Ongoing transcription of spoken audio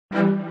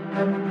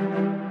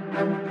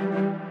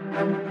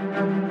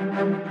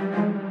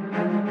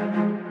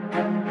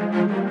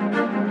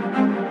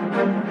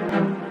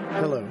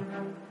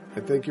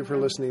Thank you for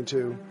listening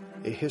to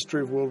A History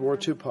of World War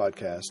II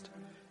podcast,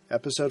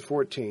 episode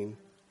 14,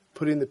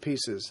 Putting the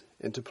Pieces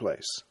into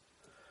Place.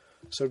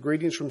 So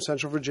greetings from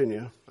Central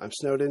Virginia. I'm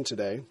snowed in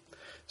today,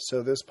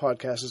 so this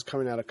podcast is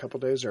coming out a couple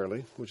days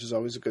early, which is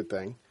always a good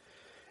thing.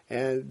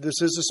 And this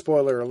is a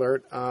spoiler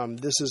alert.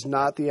 This is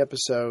not the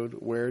episode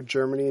where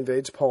Germany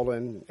invades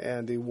Poland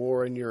and the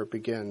war in Europe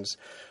begins.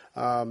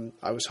 I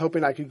was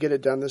hoping I could get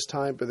it done this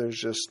time, but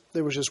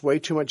there was just way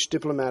too much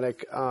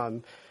diplomatic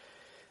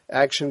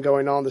action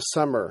going on the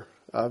summer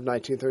of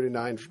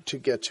 1939 to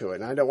get to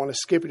it. And I don't want to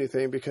skip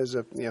anything because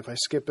if I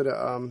skip it,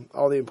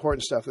 all the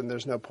important stuff, then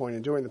there's no point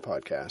in doing the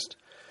podcast.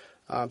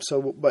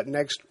 But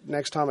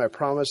next time, I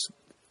promise,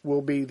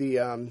 will be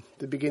the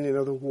beginning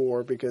of the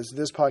war, because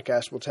this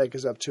podcast will take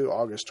us up to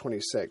August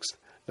 26th,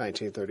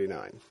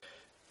 1939.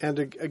 And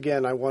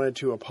again, I wanted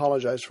to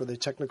apologize for the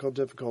technical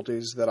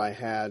difficulties that I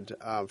had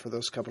for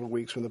those couple of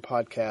weeks when the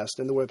podcast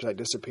and the website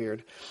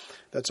disappeared.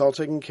 That's all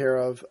taken care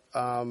of.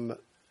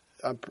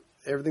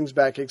 Everything's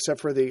back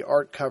except for the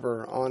art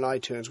cover on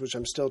iTunes, which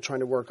I'm still trying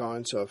to work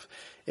on. So if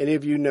any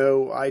of you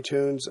know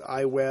iTunes,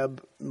 iWeb,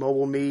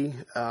 Mobile Me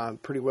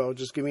pretty well,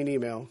 just give me an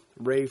email,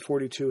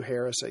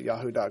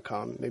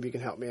 ray42harris@yahoo.com. Maybe you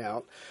can help me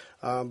out.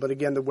 But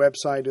again, the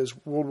website is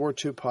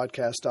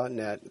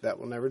worldwar2podcast.net. That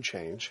will never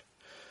change.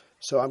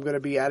 So I'm going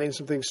to be adding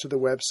some things to the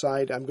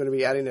website. I'm going to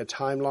be adding a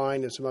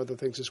timeline and some other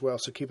things as well.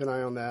 So keep an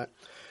eye on that.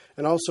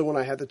 And also, when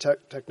I had the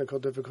technical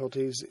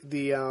difficulties,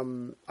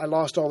 I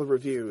lost all the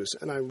reviews,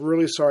 and I'm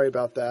really sorry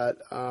about that.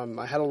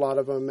 I had a lot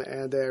of them,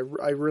 and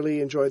I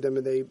really enjoyed them,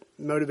 and they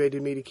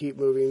motivated me to keep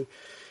moving,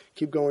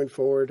 keep going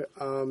forward.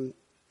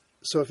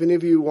 So if any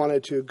of you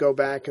wanted to go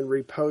back and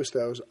repost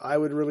those, I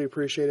would really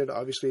appreciate it.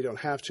 Obviously, you don't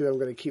have to. I'm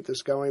going to keep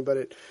this going, but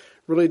it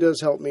really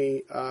does help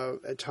me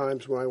at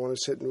times when I want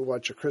to sit and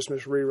watch a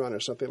Christmas rerun or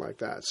something like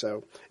that.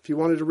 So if you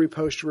wanted to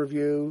repost a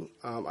review,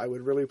 I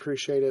would really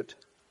appreciate it.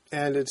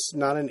 And it's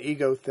not an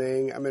ego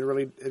thing. I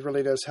mean, it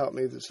really does help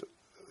me.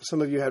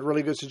 Some of you had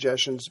really good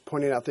suggestions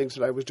pointing out things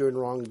that I was doing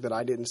wrong that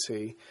I didn't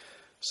see.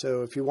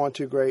 So if you want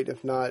to, great.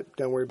 If not,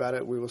 don't worry about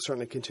it. We will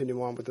certainly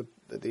continue on with the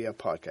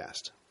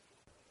podcast.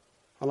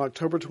 On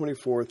October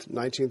 24th,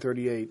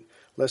 1938,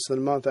 less than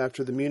a month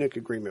after the Munich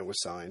Agreement was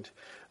signed,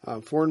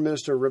 Foreign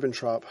Minister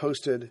Ribbentrop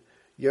hosted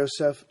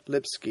Józef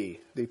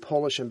Lipski, the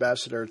Polish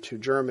ambassador to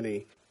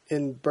Germany,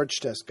 in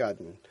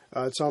Berchtesgaden.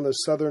 It's on the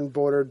southern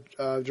border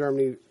of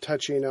Germany,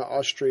 touching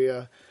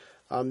Austria.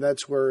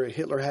 That's where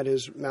Hitler had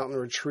his mountain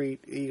retreat,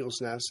 Eagle's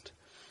Nest.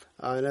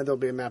 And then there'll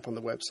be a map on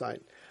the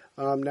website.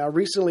 Now,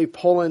 recently,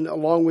 Poland,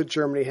 along with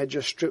Germany, had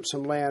just stripped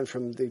some land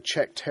from the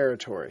Czech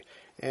territory.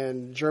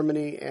 And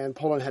Germany and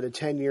Poland had a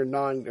 10-year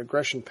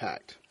non-aggression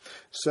pact.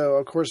 So,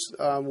 of course,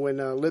 when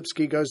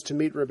Lipski goes to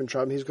meet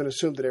Ribbentrop, he's going to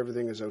assume that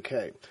everything is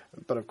okay.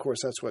 But, of course,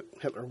 that's what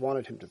Hitler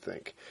wanted him to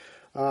think.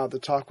 The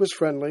talk was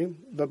friendly,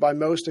 but by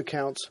most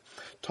accounts,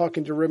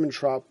 talking to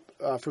Ribbentrop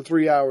for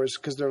 3 hours,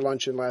 because their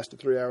luncheon lasted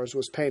 3 hours,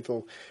 was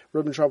painful.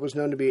 Ribbentrop was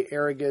known to be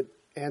arrogant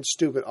and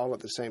stupid all at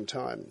the same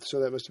time, so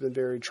that must have been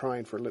very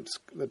trying for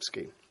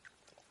Lipski.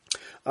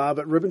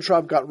 But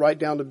Ribbentrop got right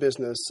down to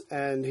business,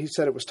 and he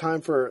said it was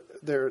time for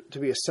there to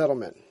be a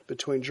settlement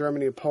between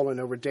Germany and Poland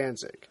over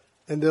Danzig.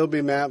 And there'll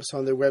be maps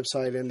on their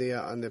website and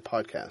on the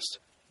podcast.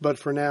 But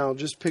for now,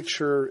 just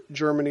picture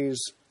Germany's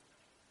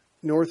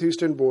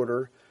northeastern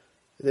border,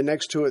 then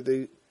next to it,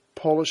 the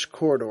Polish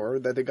corridor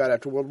that they got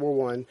after World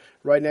War I.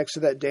 Right next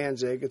to that,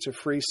 Danzig. It's a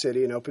free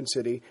city, an open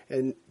city.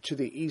 And to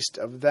the east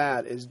of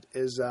that is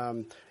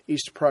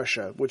East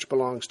Prussia, which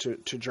belongs to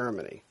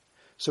Germany.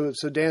 So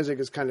Danzig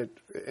is kind of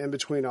in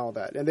between all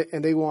that.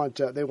 And they want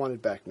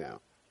it back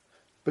now.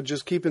 But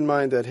just keep in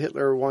mind that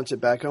Hitler wants it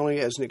back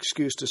only as an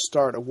excuse to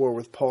start a war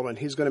with Poland.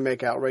 He's going to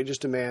make outrageous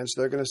demands.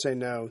 They're going to say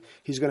no.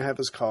 He's going to have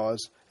his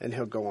cause, and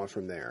he'll go on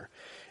from there.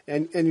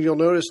 And you'll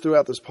notice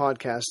throughout this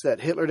podcast that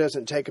Hitler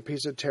doesn't take a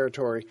piece of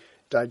territory,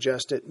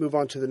 digest it, move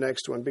on to the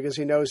next one, because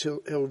he knows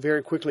he'll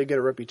very quickly get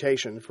a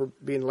reputation for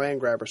being land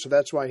grabber. So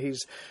that's why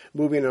he's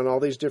moving on all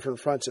these different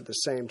fronts at the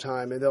same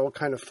time, and they'll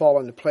kind of fall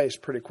into place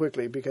pretty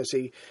quickly because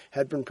he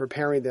had been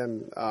preparing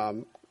them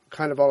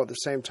kind of all at the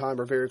same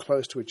time or very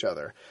close to each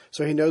other.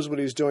 So he knows what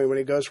he's doing when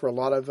he goes for a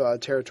lot of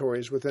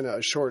territories within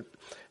a short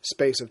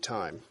space of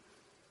time.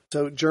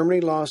 So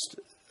Germany lost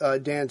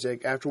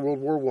Danzig after World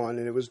War I,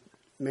 and it was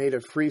made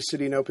a free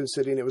city, an open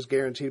city, and it was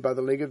guaranteed by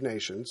the League of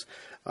Nations.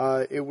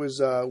 It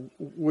was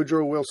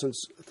Woodrow Wilson's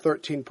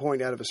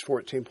 13-point out of his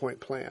 14-point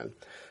plan.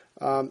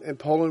 And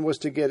Poland was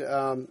to get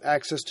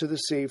access to the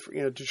sea,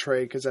 to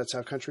trade, because that's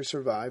how countries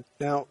survive.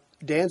 Now,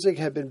 Danzig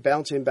had been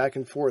bouncing back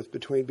and forth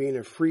between being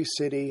a free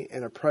city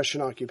and a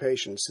Prussian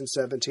occupation since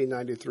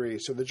 1793,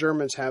 so the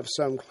Germans have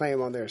some claim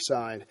on their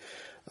side.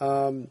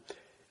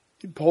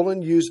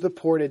 Poland used the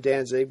port at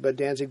Danzig, but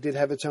Danzig did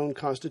have its own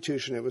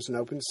constitution. It was an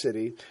open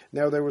city.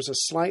 Now, there was a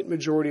slight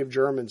majority of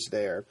Germans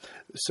there,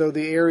 so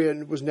the area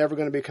was never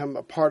going to become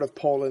a part of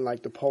Poland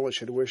like the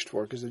Polish had wished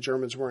for, because the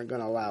Germans weren't going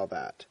to allow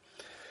that.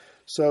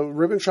 So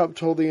Ribbentrop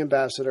told the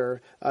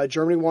ambassador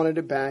Germany wanted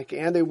it back,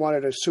 and they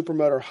wanted a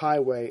supermotor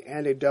highway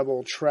and a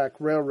double-track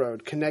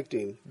railroad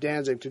connecting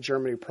Danzig to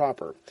Germany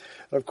proper.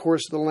 Of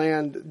course, the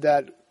land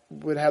that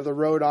would have the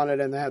road on it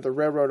and have the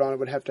railroad on it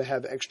would have to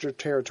have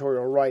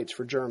extraterritorial rights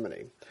for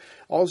Germany.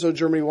 Also,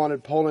 Germany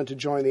wanted Poland to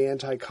join the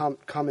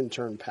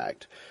Anti-Comintern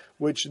Pact,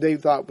 which they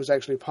thought was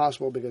actually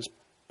possible because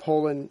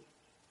Poland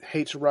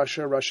hates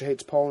Russia, Russia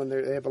hates Poland.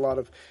 They have a lot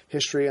of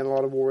history and a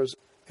lot of wars.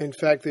 In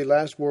fact, the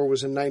last war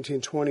was in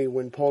 1920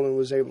 when Poland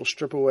was able to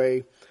strip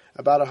away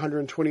about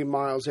 120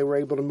 miles. They were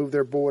able to move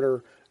their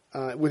border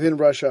within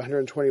Russia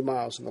 120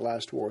 miles in the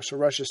last war. So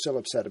Russia's still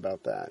upset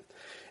about that.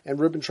 And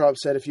Ribbentrop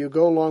said, if you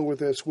go along with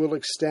this, we'll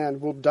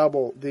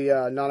double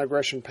the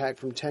non-aggression pact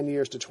from 10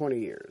 years to 20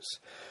 years.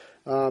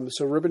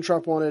 So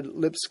Ribbentrop wanted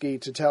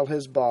Lipski to tell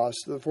his boss,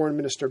 the foreign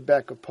minister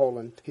Beck of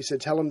Poland. He said,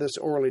 tell him this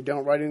orally.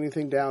 Don't write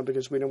anything down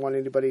because we don't want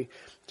anybody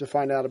to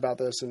find out about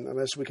this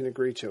unless we can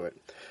agree to it.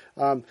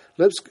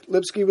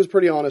 Lipski was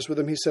pretty honest with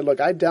him. He said, look,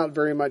 I doubt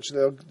very much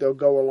they'll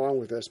go along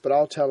with this, but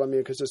I'll tell them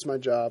because it's my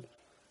job.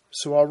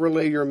 So I'll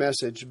relay your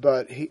message.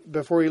 But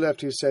before he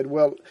left, he said,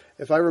 well,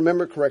 if I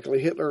remember correctly,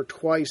 Hitler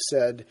twice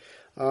said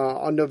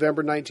on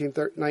November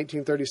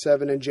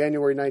 1937 and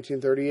January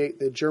 1938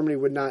 that Germany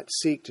would not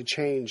seek to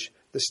change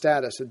the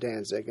status of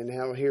Danzig. And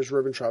now here's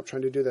Ribbentrop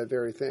trying to do that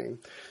very thing.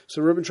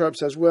 So Ribbentrop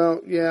says,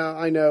 well, yeah,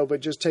 I know, but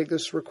just take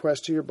this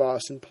request to your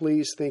boss and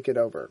please think it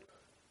over.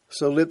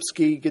 So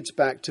Lipski gets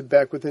back to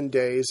Beck within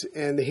days,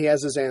 and he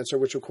has his answer,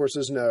 which of course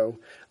is no.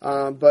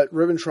 But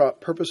Ribbentrop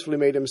purposefully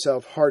made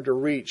himself hard to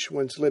reach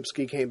once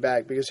Lipski came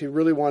back because he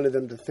really wanted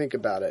them to think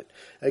about it.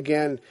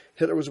 Again,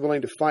 Hitler was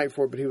willing to fight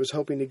for it, but he was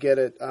hoping to get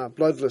it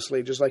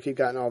bloodlessly, just like he'd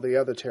gotten all the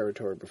other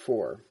territory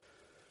before.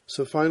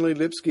 So finally,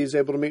 Lipski is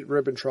able to meet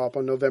Ribbentrop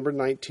on November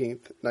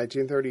 19th,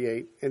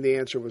 1938, and the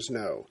answer was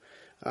no.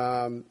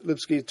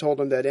 Lipski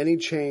told him that any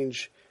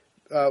change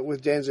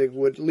with Danzig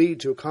would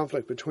lead to a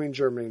conflict between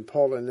Germany and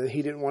Poland, and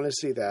he didn't want to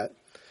see that.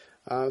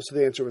 So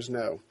the answer was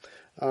no.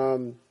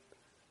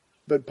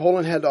 But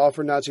Poland had to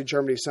offer Nazi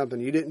Germany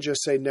something. You didn't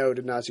just say no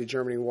to Nazi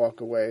Germany and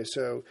walk away.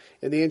 So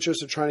in the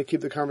interest of trying to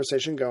keep the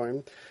conversation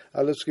going,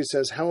 Lipski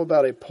says, how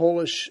about a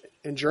Polish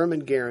and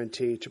German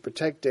guarantee to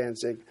protect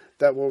Danzig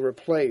that will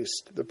replace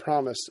the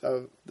promise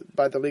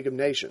by the League of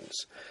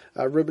Nations?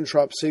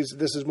 Ribbentrop sees that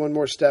this is one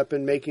more step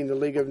in making the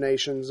League of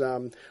Nations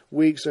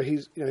weak, so he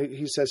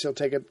says he'll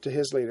take it to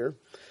his leader.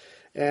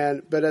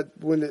 But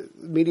when the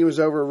meeting was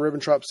over,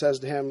 Ribbentrop says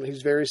to him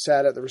he's very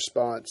sad at the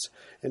response,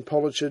 and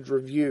Poland should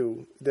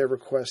review their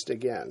request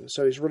again.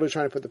 So he's really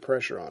trying to put the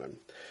pressure on him.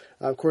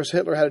 Of course,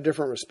 Hitler had a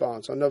different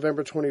response. On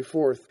November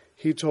 24th,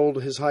 he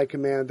told his high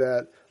command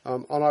that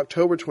on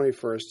October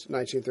 21st,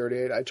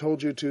 1938, I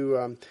told you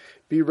to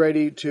be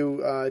ready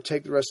to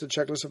take the rest of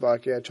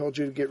Czechoslovakia. I told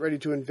you to get ready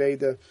to invade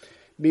the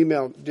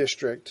Memel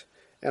district.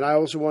 And I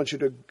also want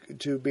you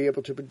to be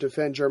able to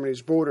defend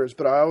Germany's borders.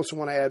 But I also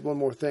want to add one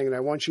more thing, and I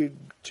want you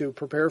to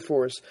prepare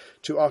for us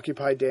to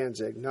occupy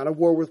Danzig. Not a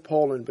war with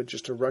Poland, but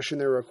just to rush in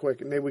there real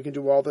quick. And maybe we can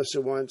do all this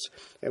at once.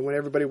 And when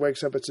everybody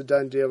wakes up, it's a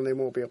done deal, and they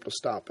won't be able to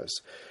stop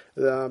us.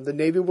 The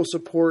Navy will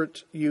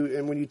support you,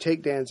 and when you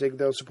take Danzig,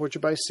 they'll support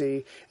you by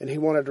sea. And he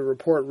wanted a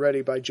report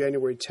ready by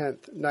January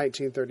 10th,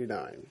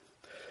 1939.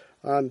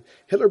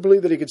 Hitler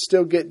believed that he could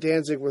still get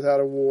Danzig without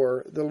a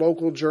war. The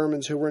local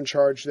Germans who were in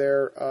charge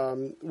there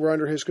were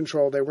under his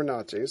control. They were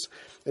Nazis.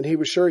 And he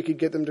was sure he could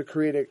get them to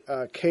create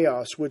a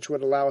chaos which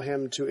would allow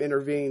him to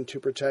intervene to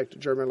protect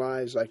German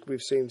lives like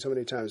we've seen so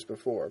many times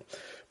before.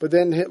 But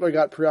then Hitler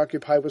got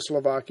preoccupied with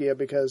Slovakia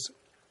because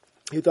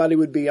he thought he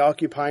would be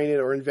occupying it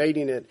or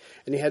invading it,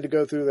 and he had to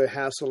go through the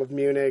hassle of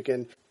Munich,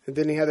 and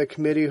then he had a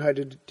committee who had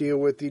to deal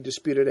with the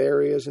disputed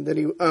areas, and then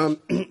he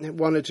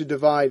wanted to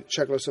divide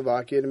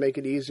Czechoslovakia to make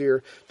it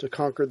easier to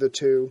conquer the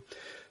two.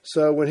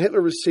 So when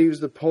Hitler receives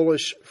the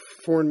Polish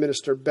foreign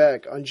minister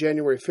Beck on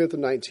January 5th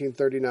of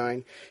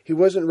 1939, he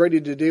wasn't ready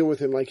to deal with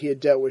him like he had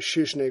dealt with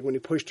Schuschnigg when he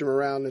pushed him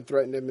around and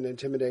threatened him and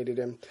intimidated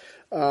him.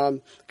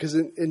 Because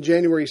in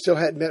January he still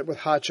hadn't met with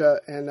Hacha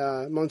and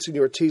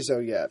Monsignor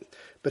Tiso yet.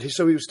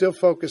 So he was still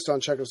focused on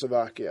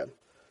Czechoslovakia.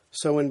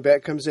 So when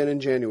Beck comes in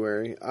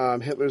January,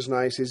 Hitler's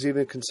nice. He's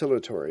even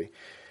conciliatory.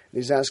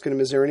 And he's asking him,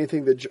 is there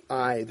anything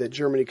that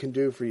Germany can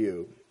do for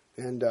you?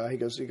 And he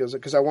goes,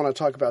 because I want to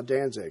talk about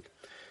Danzig.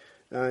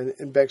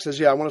 And Beck says,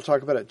 yeah, I want to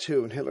talk about it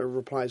too. And Hitler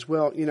replies,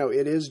 well,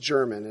 it is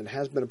German. It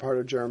has been a part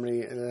of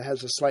Germany, and it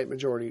has a slight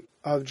majority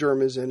of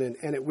Germans in it,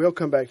 and it will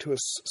come back to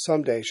us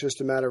someday. It's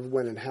just a matter of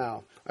when and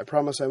how. I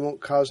promise I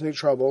won't cause any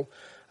trouble.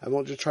 I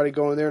won't just try to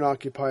go in there and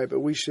occupy it, but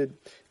we should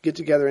get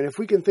together. And if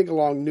we can think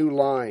along new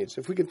lines,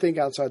 if we can think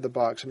outside the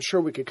box, I'm sure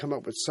we could come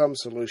up with some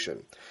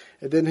solution.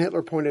 And then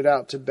Hitler pointed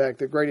out to Beck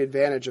the great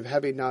advantage of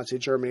having Nazi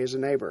Germany as a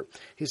neighbor.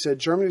 He said,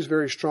 Germany is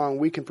very strong.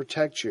 We can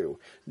protect you.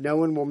 No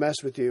one will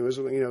mess with you,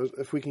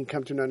 if we can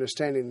come to an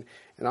understanding,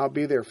 and I'll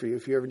be there for you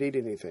if you ever need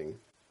anything.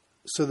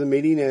 So the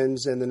meeting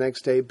ends, and the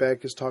next day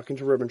Beck is talking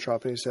to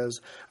Ribbentrop, and he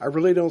says, I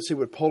really don't see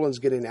what Poland's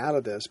getting out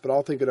of this, but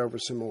I'll think it over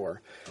some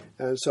more.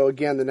 And so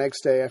again, the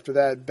next day after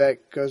that,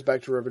 Beck goes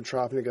back to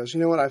Ribbentrop, and he goes, you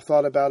know what, I've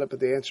thought about it, but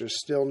the answer is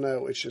still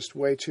no. It's just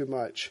way too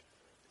much.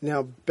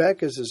 Now,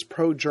 Beck is as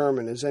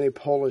pro-German as any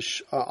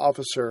Polish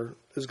officer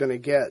is going to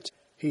get.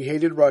 He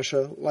hated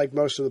Russia, like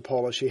most of the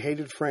Polish. He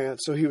hated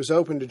France, so he was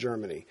open to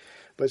Germany.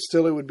 But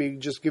still, it would be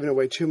just giving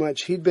away too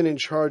much. He'd been in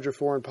charge of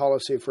foreign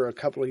policy for a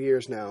couple of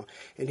years now,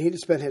 and he'd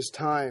spent his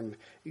time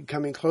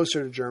coming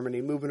closer to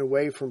Germany, moving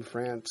away from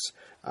France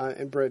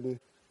and Britain.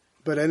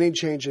 But any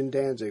change in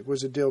Danzig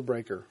was a deal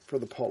breaker for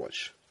the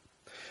Polish.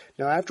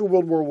 Now, after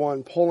World War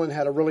I, Poland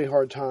had a really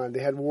hard time. They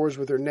had wars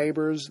with their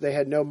neighbors, they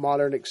had no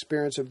modern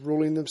experience of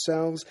ruling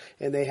themselves,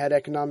 and they had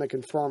economic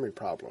and farming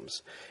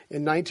problems.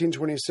 In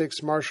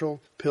 1926, Marshal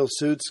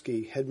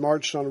Pilsudski had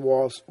marched on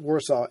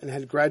Warsaw and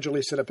had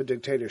gradually set up a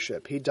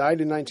dictatorship. He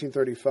died in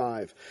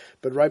 1935,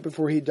 but right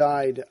before he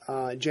died,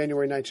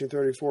 January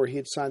 1934, he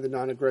had signed the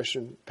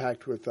non-aggression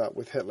pact with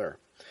Hitler.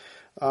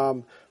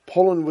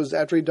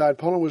 After he died,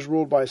 Poland was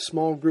ruled by a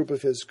small group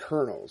of his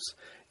colonels,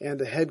 and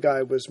the head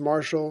guy was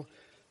Marshal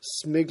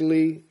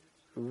Smigly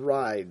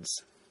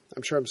Rides.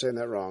 I'm sure I'm saying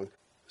that wrong.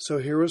 So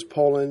here was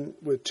Poland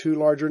with two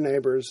larger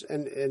neighbors,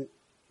 and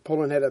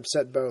Poland had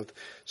upset both.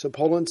 So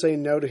Poland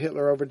saying no to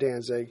Hitler over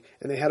Danzig,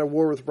 and they had a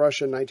war with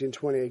Russia in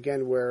 1920,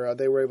 again, where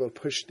they were able to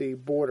push the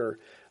border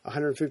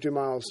 150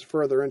 miles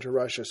further into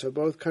Russia. So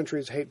both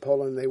countries hate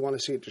Poland, and they want to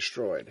see it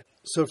destroyed.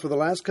 So for the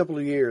last couple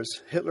of years,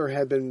 Hitler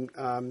had been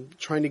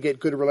trying to get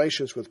good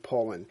relations with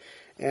Poland.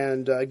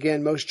 And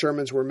again, most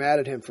Germans were mad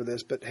at him for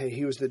this, but hey,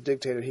 he was the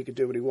dictator. He could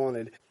do what he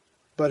wanted.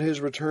 But his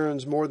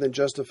returns more than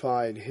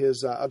justified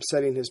his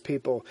upsetting his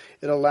people.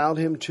 It allowed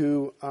him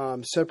to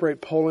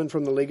separate Poland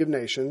from the League of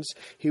Nations.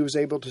 He was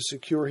able to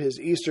secure his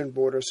eastern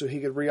border so he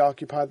could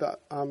reoccupy the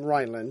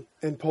Rhineland.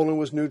 And Poland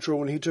was neutral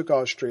when he took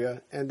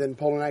Austria. And then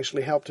Poland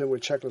actually helped him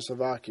with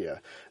Czechoslovakia.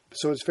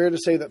 So it's fair to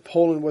say that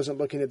Poland wasn't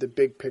looking at the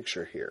big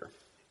picture here.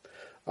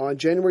 On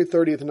January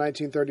 30th,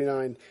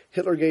 1939,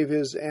 Hitler gave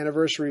his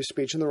anniversary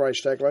speech in the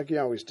Reichstag, like he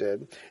always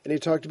did, and he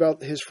talked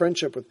about his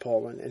friendship with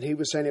Poland, and he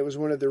was saying it was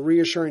one of the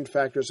reassuring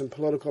factors in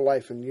political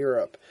life in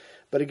Europe.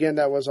 But again,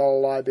 that was all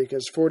a lie,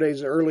 because 4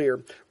 days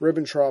earlier,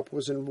 Ribbentrop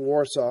was in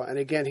Warsaw, and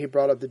again, he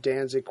brought up the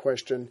Danzig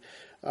question.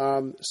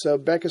 So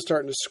Beck is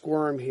starting to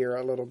squirm here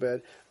a little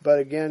bit, but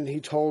again, he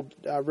told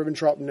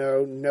Ribbentrop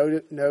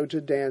no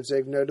to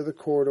Danzig, no to the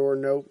corridor,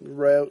 no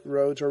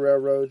roads or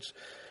railroads.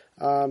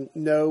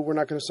 No, we're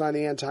not going to sign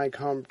the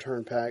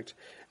anti-Comintern pact.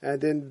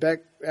 And then Beck,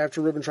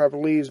 after Ribbentrop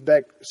leaves,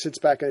 Beck sits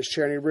back in his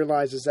chair and he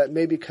realizes that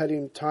maybe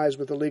cutting ties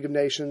with the League of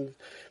Nations,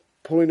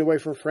 pulling away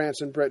from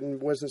France and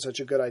Britain wasn't such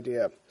a good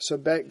idea. So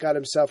Beck got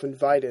himself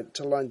invited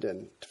to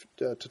London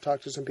to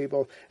talk to some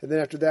people. And then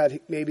after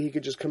that, maybe he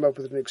could just come up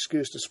with an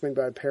excuse to swing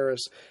by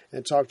Paris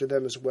and talk to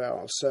them as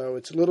well. So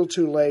it's a little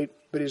too late,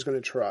 but he's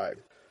going to try.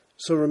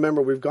 So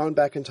remember, we've gone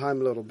back in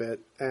time a little bit,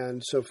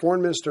 and so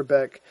Foreign Minister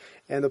Beck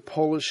and the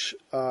Polish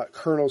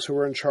colonels who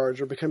were in charge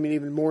are becoming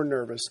even more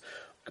nervous,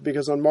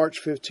 because on March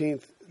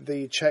 15th,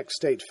 the Czech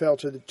state fell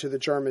to the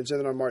Germans, and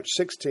then on March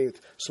 16th,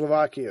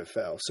 Slovakia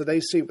fell. So they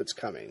see what's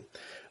coming.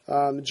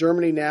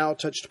 Germany now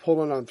touched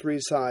Poland on three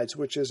sides,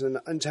 which is an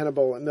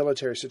untenable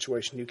military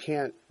situation. You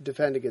can't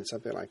defend against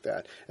something like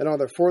that. And on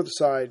the fourth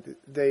side,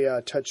 they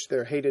touched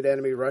their hated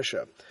enemy,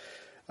 Russia.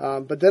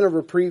 But then a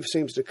reprieve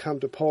seems to come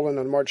to Poland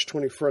on March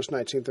 21st,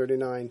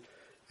 1939.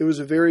 It was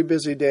a very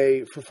busy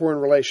day for foreign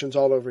relations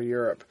all over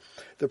Europe.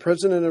 The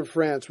president of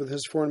France, with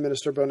his foreign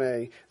minister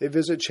Bonnet, they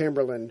visit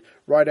Chamberlain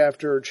right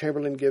after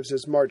Chamberlain gives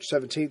his March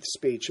 17th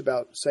speech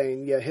about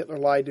saying, yeah, Hitler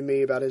lied to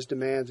me about his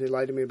demands, he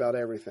lied to me about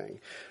everything.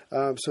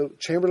 So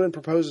Chamberlain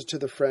proposes to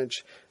the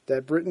French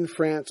that Britain,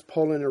 France,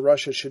 Poland, and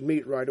Russia should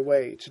meet right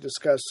away to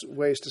discuss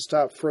ways to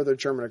stop further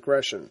German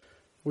aggression.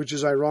 Which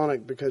is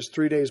ironic because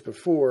 3 days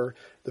before,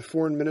 the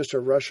foreign minister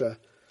of Russia,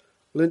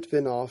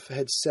 Litvinov,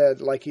 had said,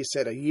 like he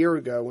said a year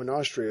ago when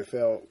Austria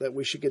fell, that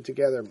we should get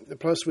together.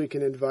 Plus, we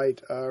can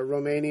invite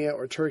Romania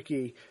or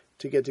Turkey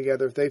to get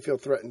together if they feel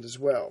threatened as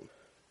well.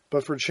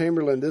 But for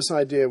Chamberlain, this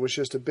idea was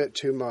just a bit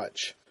too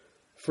much.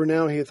 For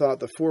now, he thought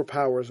the four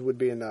powers would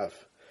be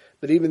enough.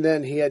 But even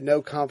then, he had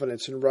no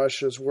confidence in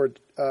Russia's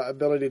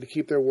ability to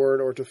keep their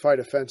word or to fight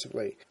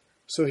offensively.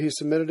 So he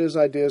submitted his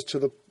ideas to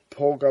the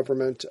Pole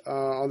government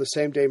on the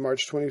same day,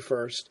 March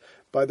 21st,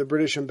 by the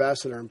British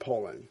ambassador in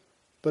Poland.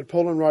 But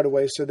Poland right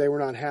away said they were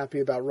not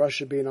happy about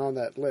Russia being on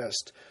that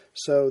list.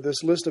 So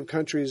this list of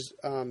countries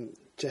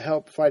to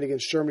help fight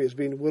against Germany is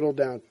being whittled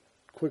down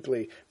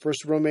quickly.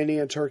 First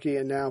Romania and Turkey,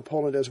 and now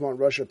Poland doesn't want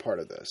Russia part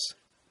of this.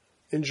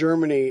 In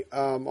Germany,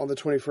 on the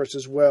 21st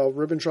as well,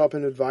 Ribbentrop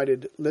had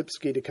invited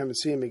Lipski to come and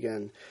see him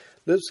again.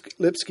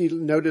 Lipsky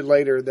noted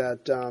later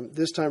that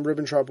this time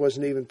Ribbentrop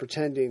wasn't even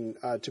pretending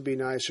to be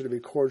nice or to be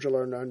cordial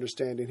or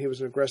understanding. He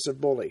was an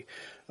aggressive bully.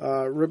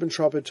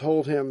 Ribbentrop had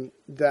told him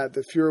that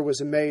the Fuhrer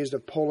was amazed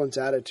of Poland's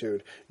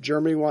attitude.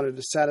 Germany wanted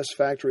a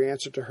satisfactory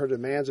answer to her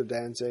demands of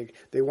Danzig.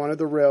 They wanted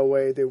the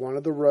railway, they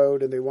wanted the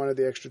road, and they wanted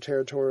the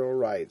extraterritorial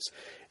rights.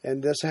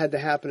 And this had to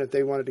happen if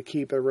they wanted to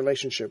keep a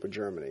relationship with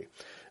Germany.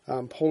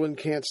 Poland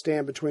can't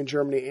stand between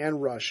Germany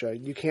and Russia.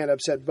 You can't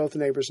upset both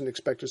neighbors and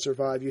expect to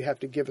survive. You have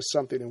to give us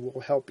something and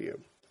we'll help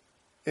you.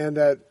 And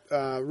that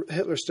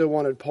Hitler still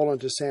wanted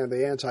Poland to sign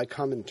the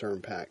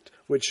anti-Comintern Pact,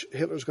 which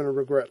Hitler's going to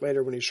regret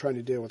later when he's trying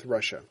to deal with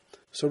Russia.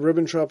 So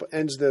Ribbentrop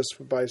ends this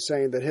by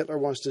saying that Hitler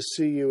wants to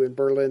see you in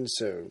Berlin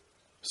soon.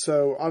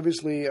 So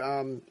obviously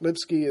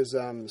Lipsky is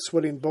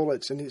sweating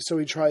bullets, and so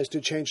he tries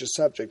to change the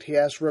subject. He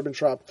asks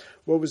Ribbentrop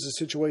what was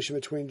the situation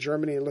between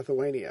Germany and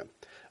Lithuania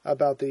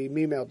about the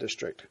Memel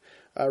district.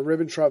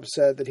 Ribbentrop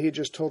said that he had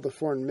just told the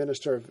foreign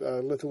minister of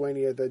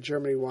Lithuania that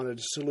Germany wanted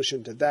a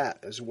solution to that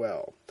as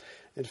well.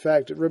 In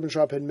fact,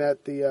 Ribbentrop had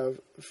met the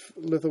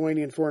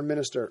Lithuanian foreign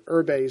minister,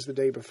 Urbes, the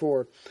day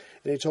before,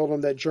 and he told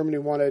him that Germany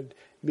wanted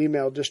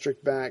Memel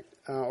district back,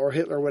 or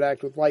Hitler would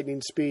act with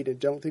lightning speed, and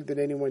don't think that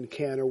anyone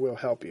can or will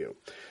help you.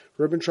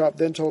 Ribbentrop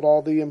then told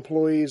all the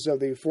employees of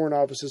the foreign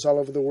offices all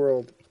over the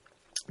world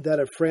that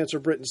if France or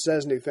Britain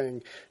says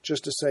anything,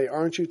 just to say,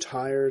 aren't you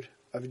tired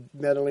of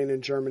meddling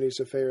in Germany's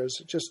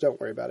affairs? Just don't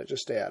worry about it.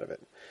 Just stay out of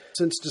it.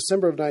 Since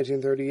December of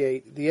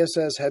 1938, the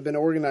SS had been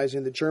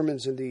organizing the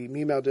Germans in the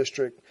Memel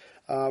district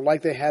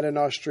like they had in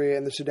Austria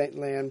and the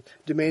Sudetenland,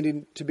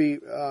 demanding to be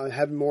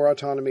have more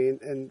autonomy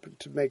and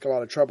to make a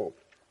lot of trouble.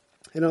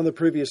 And on the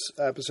previous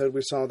episode,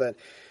 we saw that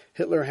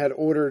Hitler had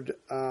ordered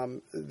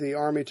the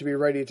army to be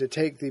ready to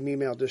take the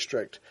Memel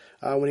district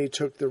when he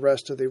took the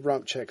rest of the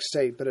Rump Czech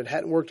state, but it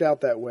hadn't worked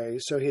out that way,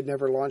 so he had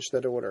never launched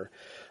that order.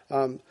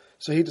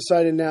 So he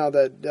decided now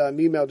that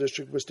Memel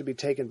district was to be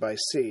taken by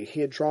sea.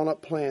 He had drawn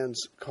up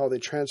plans called the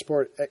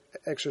Transport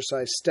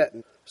Exercise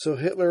Stettin. So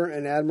Hitler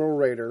and Admiral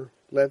Raeder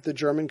left the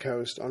German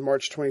coast on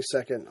March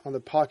 22nd on the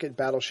pocket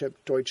battleship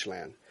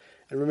Deutschland.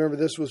 And remember,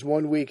 this was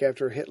 1 week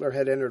after Hitler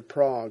had entered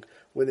Prague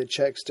when the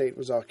Czech state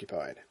was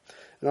occupied.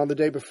 And on the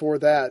day before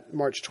that,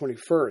 March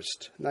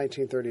 21st,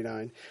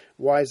 1939,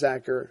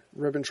 Weizsäcker,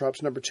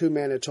 Ribbentrop's number 2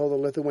 man, had told the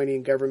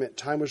Lithuanian government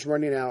time was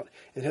running out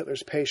and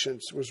Hitler's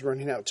patience was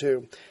running out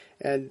too,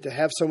 and to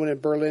have someone in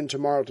Berlin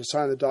tomorrow to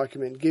sign the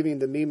document giving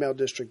the Memel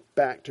district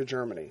back to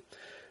Germany.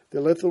 The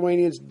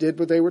Lithuanians did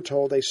what they were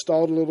told. They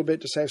stalled a little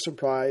bit to save some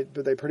pride,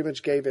 but they pretty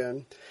much gave in.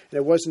 And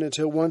it wasn't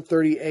until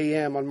 1:30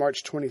 a.m. on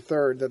March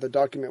 23rd that the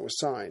document was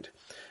signed.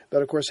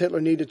 But, of course, Hitler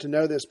needed to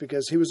know this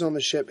because he was on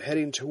the ship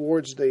heading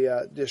towards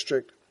the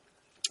district,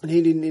 and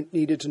he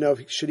needed to know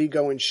should he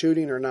go in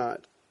shooting or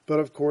not. But,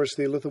 of course,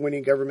 the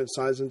Lithuanian government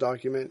signs the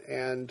document,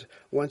 and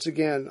once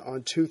again,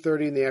 on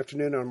 2:30 in the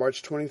afternoon on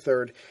March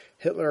 23rd,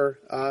 Hitler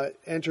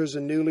enters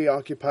a newly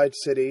occupied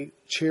city,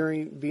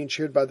 being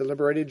cheered by the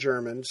liberated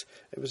Germans.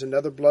 It was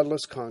another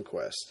bloodless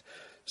conquest.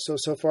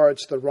 So far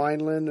it's the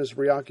Rhineland is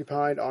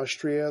reoccupied,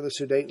 Austria, the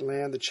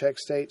Sudetenland, the Czech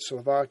state,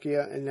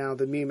 Slovakia, and now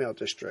the Memel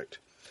district.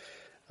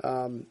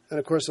 And,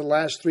 of course, the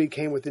last three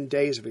came within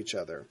days of each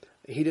other.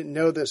 He didn't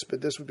know this,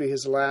 but this would be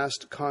his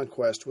last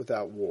conquest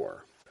without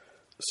war.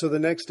 So the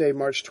next day,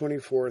 March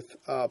 24th,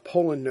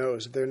 Poland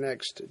knows they're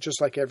next, just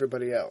like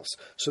everybody else.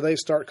 So they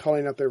start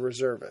calling up their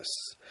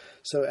reservists.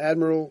 So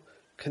Admiral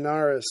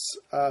Canaris,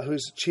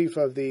 who's chief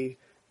of the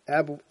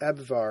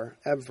Abwehr,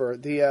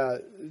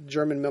 the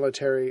German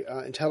military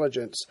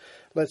intelligence,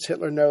 lets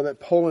Hitler know that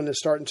Poland is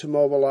starting to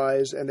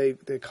mobilize, and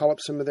they call up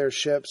some of their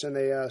ships, and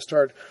they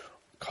start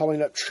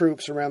calling up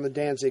troops around the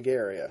Danzig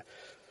area.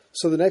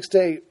 So the next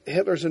day,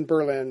 Hitler's in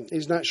Berlin.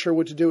 He's not sure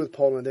what to do with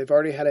Poland. They've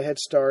already had a head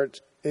start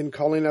in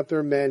calling up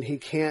their men. He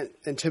can't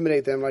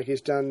intimidate them like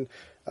he's done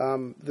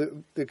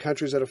the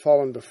countries that have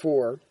fallen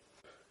before.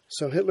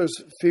 So Hitler's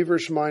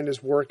feverish mind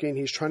is working.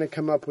 He's trying to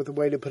come up with a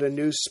way to put a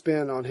new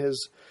spin on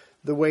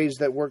the ways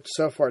that worked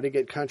so far to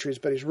get countries,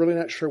 but he's really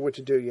not sure what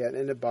to do yet,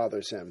 and it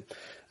bothers him.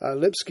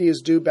 Lipsky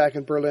is due back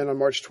in Berlin on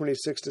March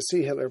 26th to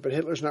see Hitler, but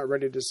Hitler's not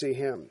ready to see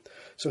him.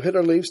 So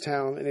Hitler leaves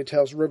town, and he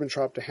tells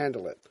Ribbentrop to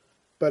handle it.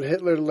 But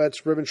Hitler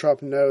lets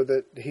Ribbentrop know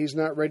that he's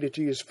not ready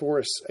to use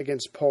force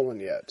against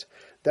Poland yet.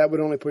 That would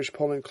only push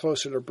Poland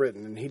closer to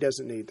Britain, and he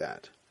doesn't need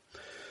that.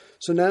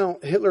 So now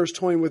Hitler's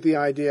toying with the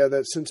idea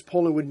that since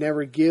Poland would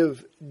never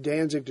give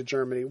Danzig to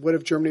Germany, what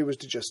if Germany was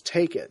to just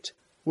take it?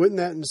 Wouldn't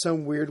that in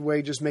some weird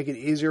way just make it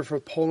easier for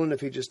Poland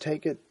if he just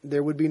take it?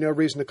 There would be no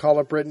reason to call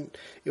up Britain.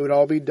 It would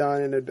all be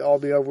done and it would all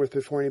be over with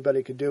before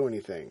anybody could do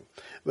anything.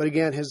 But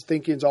again, his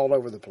thinking's all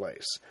over the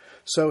place.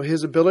 So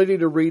his ability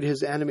to read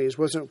his enemies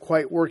wasn't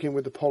quite working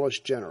with the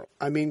Polish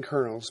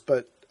colonels.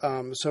 But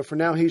so for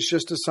now, he's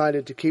just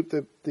decided to keep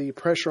the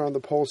pressure on the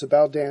Poles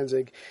about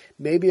Danzig.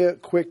 Maybe a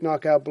quick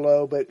knockout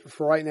blow, but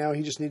for right now,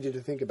 he just needed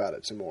to think about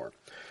it some more.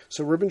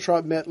 So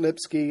Ribbentrop met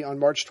Lipsky on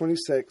March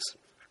 26th.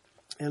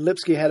 And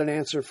Lipsky had an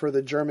answer for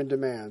the German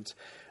demands.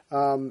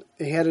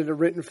 He had a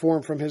written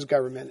form from his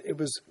government. It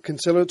was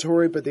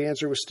conciliatory, but the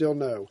answer was still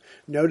no.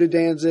 No to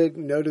Danzig,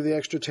 no to the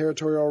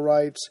extraterritorial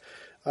rights.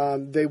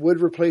 They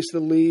would replace the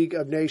League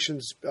of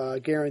Nations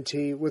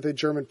guarantee with a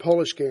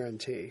German-Polish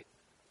guarantee.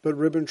 But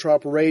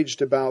Ribbentrop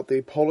raged about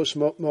the Polish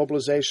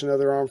mobilization of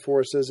their armed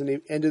forces, and he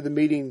ended the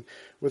meeting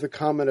with a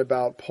comment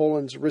about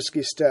Poland's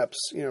risky steps,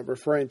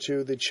 referring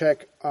to the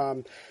Czech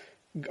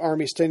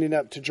army standing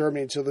up to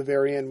Germany until the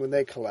very end when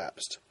they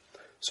collapsed.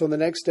 So the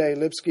next day,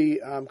 Lipski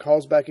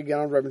calls back again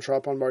on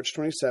Ribbentrop on March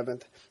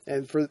 27th,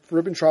 and for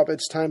Ribbentrop,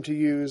 it's time to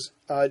use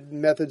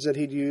methods that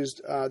he'd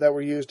used that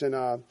were used in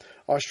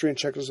Austria and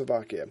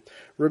Czechoslovakia.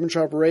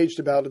 Ribbentrop raged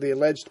about the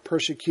alleged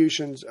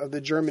persecutions of the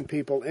German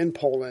people in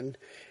Poland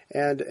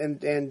and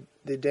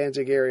the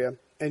Danzig area,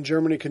 and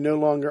Germany could no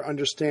longer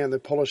understand the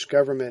Polish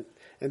government,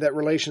 and that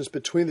relations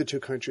between the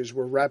two countries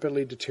were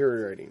rapidly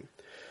deteriorating.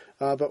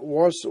 But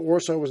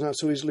Warsaw was not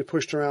so easily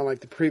pushed around like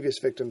the previous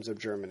victims of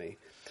Germany.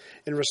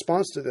 In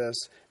response to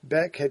this,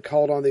 Beck had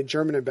called on the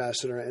German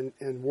ambassador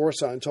in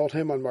Warsaw and told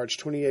him on March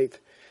 28th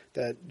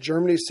that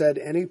Germany said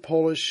any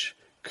Polish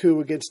coup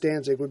against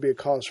Danzig would be a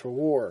cause for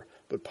war,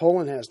 but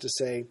Poland has to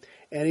say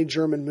any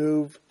German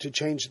move to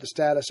change the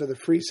status of the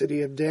free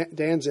city of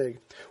Danzig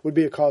would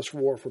be a cause for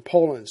war for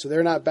Poland. So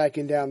they're not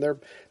backing down,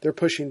 they're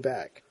pushing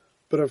back.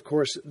 But of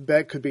course,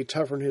 Beck could be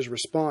tougher in his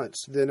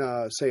response than,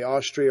 say,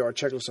 Austria or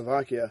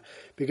Czechoslovakia,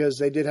 because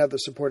they did have the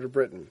support of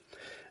Britain.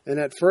 And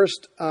at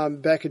first,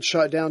 Beck had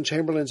shot down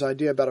Chamberlain's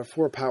idea about a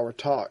four-power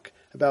talk,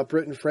 about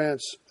Britain,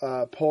 France,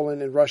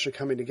 Poland, and Russia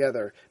coming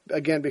together,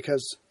 again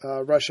because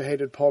Russia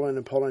hated Poland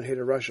and Poland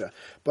hated Russia.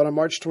 But on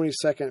March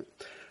 22nd,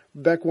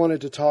 Beck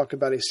wanted to talk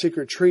about a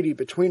secret treaty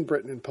between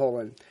Britain and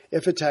Poland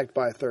if attacked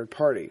by a third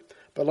party.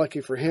 But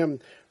lucky for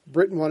him,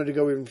 Britain wanted to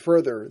go even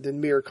further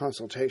than mere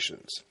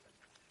consultations.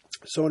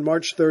 So on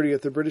March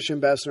 30th, the British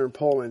ambassador in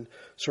Poland,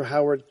 Sir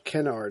Howard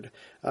Kennard,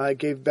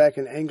 gave Beck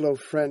an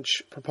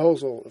Anglo-French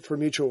proposal for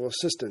mutual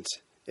assistance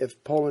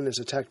if Poland is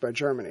attacked by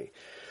Germany.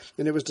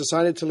 And it was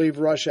decided to leave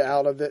Russia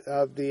out of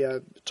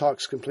the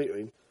talks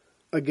completely.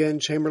 Again,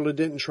 Chamberlain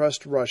didn't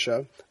trust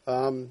Russia.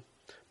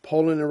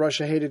 Poland and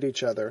Russia hated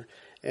each other.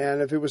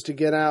 And if it was to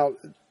get out,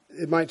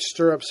 it might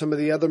stir up some of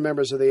the other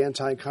members of the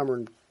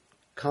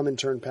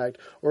anti-Comintern Pact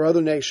or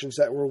other nations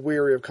that were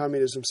weary of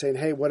communism saying,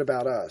 hey, what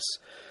about us?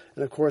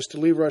 And, of course, to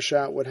leave Russia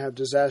out would have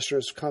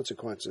disastrous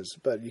consequences,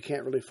 but you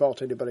can't really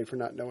fault anybody for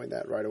not knowing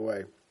that right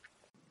away.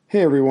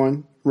 Hey,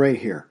 everyone. Ray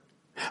here.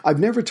 I've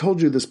never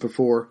told you this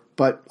before,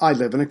 but I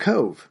live in a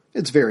cove.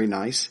 It's very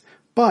nice,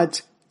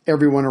 but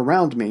everyone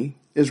around me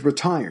is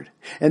retired,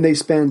 and they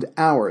spend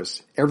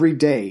hours every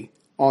day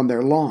on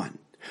their lawn,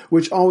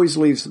 which always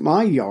leaves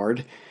my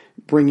yard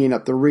bringing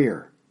up the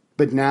rear.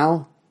 But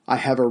now I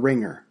have a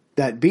ringer,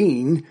 that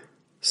being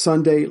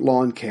Sunday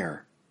Lawn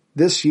Care.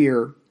 This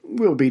year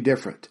will be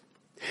different.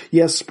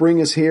 Yes, spring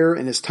is here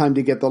and it's time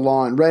to get the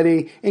lawn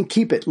ready and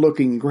keep it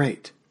looking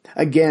great.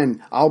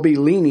 Again, I'll be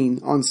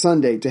leaning on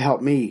Sunday to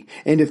help me,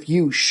 and if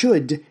you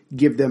should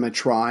give them a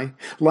try,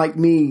 like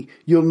me,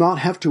 you'll not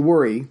have to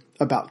worry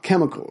about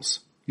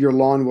chemicals. Your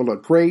lawn will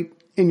look great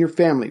and your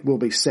family will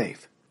be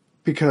safe.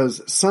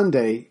 Because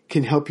Sunday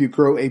can help you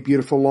grow a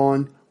beautiful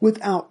lawn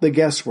without the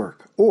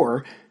guesswork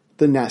or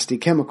the nasty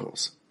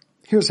chemicals.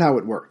 Here's how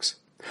it works.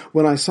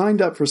 When I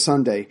signed up for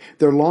Sunday,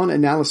 their lawn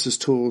analysis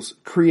tools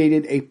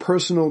created a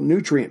personal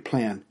nutrient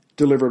plan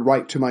delivered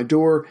right to my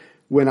door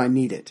when I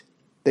need it.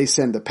 They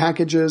send the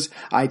packages,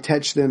 I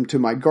attach them to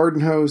my garden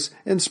hose,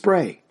 and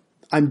spray.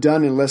 I'm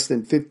done in less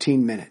than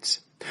 15 minutes.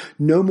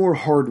 No more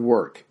hard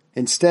work.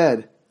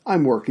 Instead,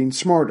 I'm working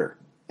smarter.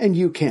 And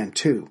you can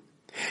too.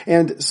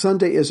 And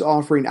Sunday is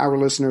offering our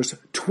listeners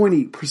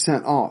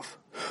 20% off.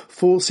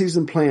 Full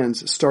season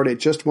plans start at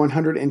just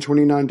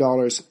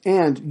 $129,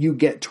 and you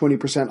get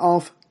 20%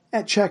 off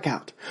at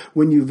checkout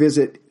when you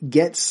visit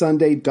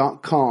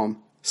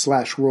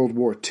getsunday.com/World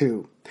War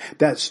II.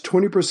 That's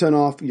 20%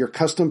 off your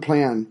custom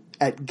plan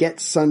at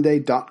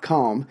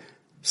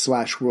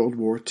getsunday.com/World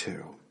War II.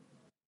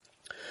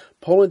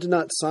 Poland did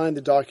not sign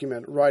the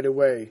document right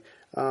away,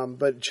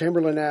 but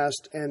Chamberlain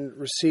asked and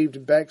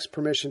received Beck's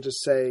permission to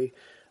say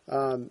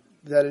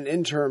that an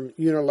interim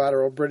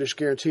unilateral British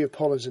guarantee of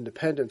Poland's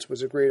independence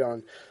was agreed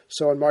on.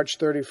 So on March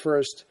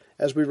 31st,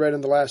 as we read in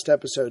the last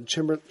episode,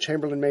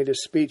 Chamberlain made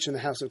his speech in the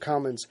House of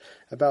Commons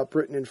about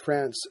Britain and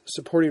France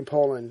supporting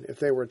Poland if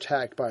they were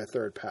attacked by a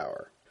third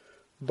power.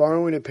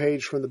 Borrowing a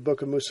page from the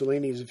book of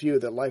Mussolini's view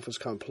that life was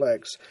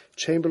complex,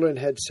 Chamberlain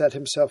had set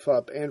himself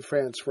up and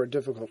France for a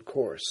difficult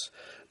course.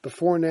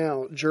 Before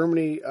now,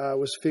 Germany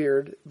was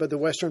feared, but the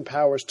Western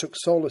powers took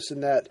solace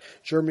in that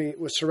Germany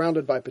was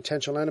surrounded by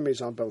potential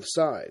enemies on both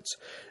sides.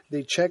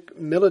 The Czech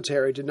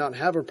military did not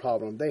have a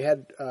problem. They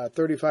had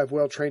 35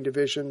 well-trained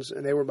divisions,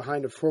 and they were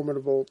behind a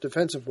formidable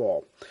defensive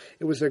wall.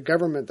 It was their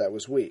government that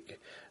was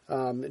weak.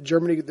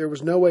 There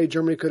was no way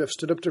Germany could have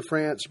stood up to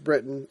France,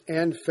 Britain,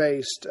 and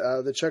faced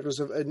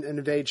and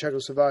invade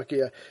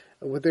Czechoslovakia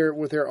with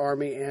their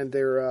army and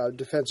their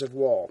defensive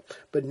wall.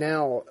 But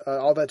now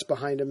all that's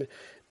behind them.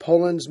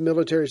 Poland's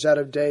military is out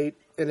of date,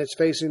 and it's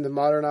facing the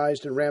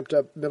modernized and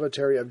ramped-up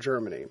military of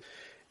Germany.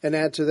 And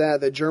add to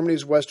that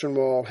Germany's Western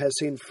Wall has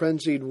seen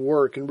frenzied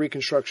work and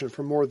reconstruction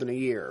for more than a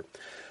year.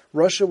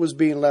 Russia was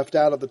being left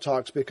out of the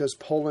talks because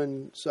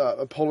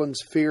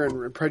Poland's fear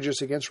and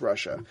prejudice against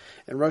Russia.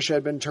 And Russia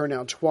had been turned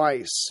down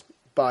twice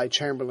by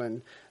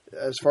Chamberlain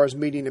as far as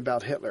meeting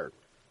about Hitler.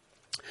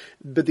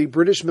 But the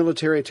British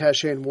military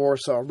attaché in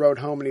Warsaw wrote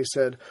home and he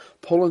said,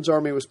 Poland's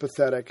army was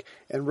pathetic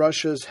and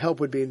Russia's help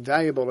would be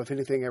invaluable if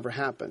anything ever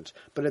happened.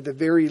 But at the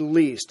very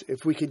least,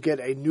 if we could get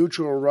a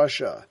neutral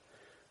Russia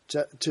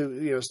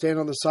to stand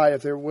on the side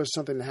if there was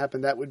something to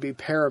happen, that would be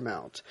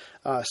paramount.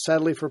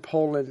 Sadly for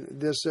Poland,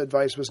 this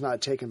advice was not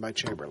taken by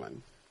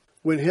Chamberlain.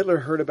 When Hitler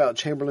heard about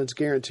Chamberlain's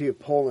guarantee of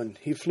Poland,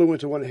 he flew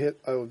into one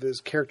of his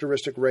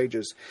characteristic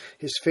rages.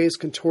 His face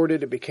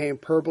contorted, it became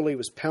purple, he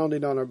was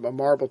pounding on a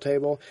marble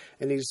table,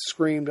 and he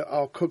screamed,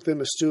 I'll cook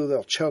them a stew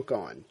they'll choke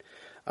on.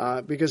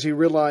 Because he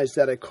realized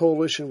that a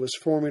coalition was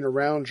forming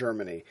around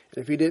Germany,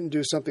 and if he didn't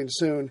do something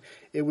soon,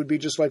 it would be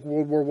just like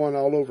World War I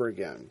all over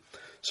again.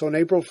 So on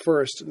April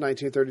 1st,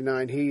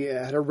 1939, he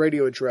had a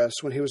radio address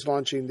when he was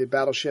launching the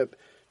battleship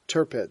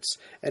Tirpitz,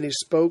 and he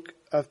spoke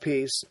of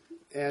peace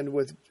and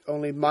with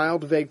only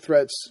mild, vague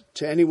threats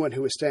to anyone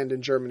who would stand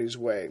in Germany's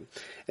way.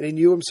 And he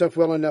knew himself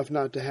well enough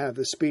not to have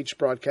the speech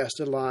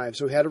broadcasted live,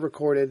 so he had it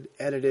recorded,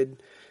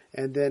 edited,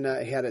 and then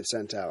he had it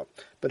sent out.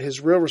 But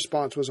his real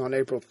response was on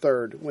April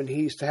 3rd, when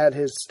he had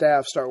his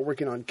staff start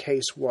working on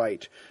Case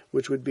White,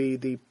 which would be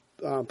the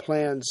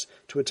plans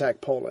to attack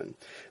Poland.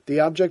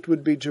 The object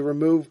would be to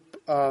remove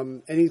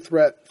any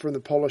threat from the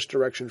Polish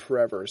direction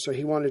forever. So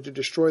he wanted to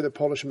destroy the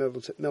Polish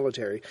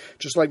military.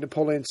 Just like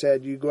Napoleon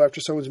said, you go after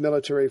someone's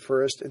military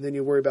first, and then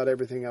you worry about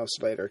everything else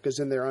later, because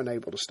then they're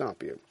unable to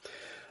stop you.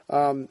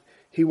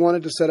 He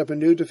wanted to set up a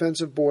new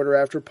defensive border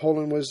after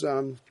Poland was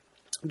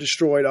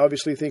destroyed,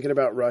 obviously thinking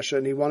about Russia,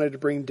 and he wanted to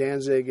bring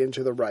Danzig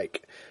into the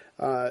Reich.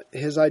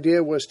 His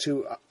idea was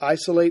to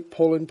isolate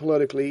Poland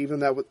politically, even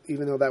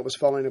though that was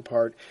falling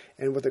apart,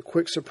 and with a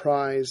quick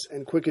surprise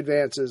and quick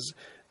advances,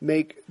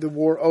 make the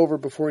war over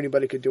before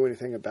anybody could do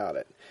anything about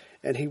it.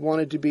 And he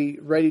wanted to be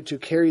ready to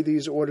carry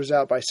these orders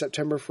out by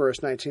September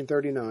 1st,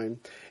 1939,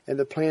 and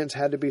the plans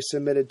had to be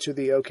submitted to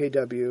the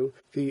OKW,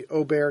 the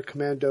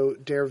Oberkommando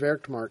der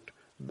Wehrmacht,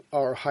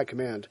 or High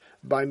Command,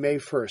 by May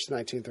 1st,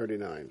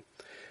 1939.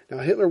 Now,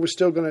 Hitler was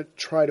still going to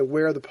try to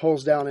wear the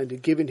Poles down into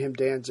giving him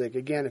Danzig.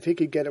 Again, if he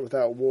could get it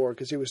without war,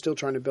 because he was still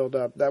trying to build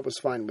up, that was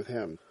fine with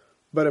him.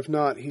 But if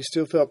not, he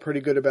still felt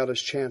pretty good about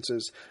his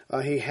chances.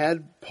 He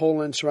had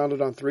Poland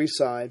surrounded on three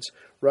sides.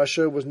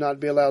 Russia was not to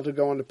be allowed to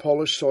go onto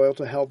Polish soil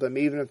to help them,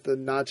 even if the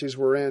Nazis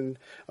were in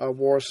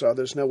Warsaw.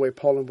 There's no way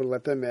Poland would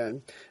let them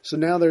in. So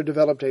now they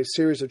developed a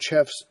series of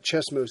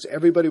chess moves.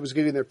 Everybody was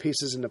getting their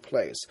pieces into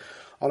place.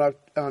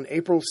 On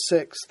April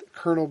 6th,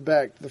 Colonel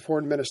Beck, the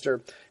foreign minister,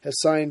 has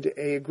signed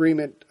an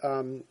agreement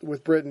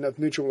with Britain of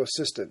mutual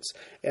assistance.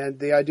 And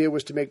the idea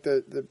was to make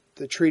the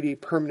treaty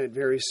permanent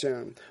very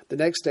soon. The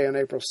next day, on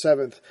April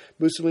 7th,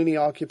 Mussolini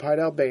occupied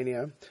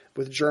Albania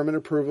with German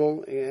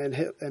approval, and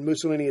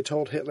Mussolini had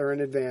told Hitler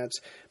in advance.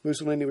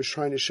 Mussolini was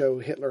trying to show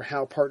Hitler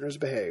how partners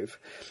behave.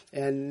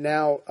 And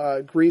now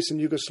Greece and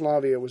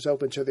Yugoslavia was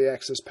open to the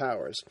Axis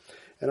powers.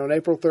 And on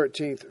April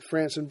 13th,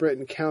 France and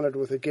Britain countered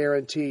with a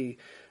guarantee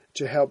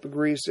to help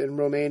Greece and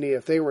Romania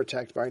if they were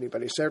attacked by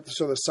anybody.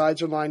 So the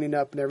sides are lining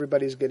up and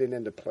everybody's getting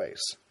into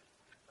place.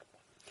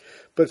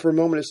 But for a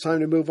moment, it's time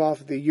to move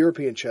off the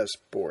European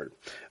chessboard.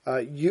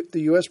 The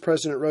U.S.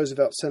 President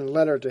Roosevelt sent a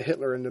letter to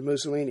Hitler and to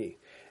Mussolini.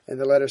 And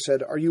the letter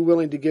said, "Are you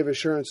willing to give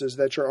assurances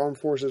that your armed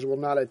forces will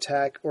not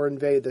attack or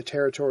invade the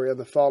territory of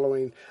the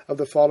following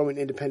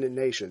independent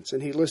nations?"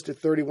 And he listed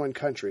 31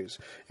 countries,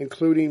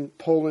 including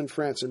Poland,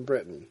 France, and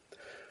Britain.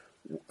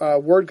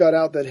 Word got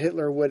out that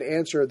Hitler would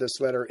answer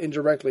this letter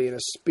indirectly in a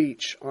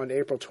speech on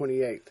April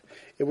 28th.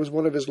 It was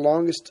one of his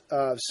longest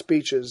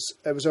speeches.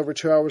 It was over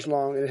 2 hours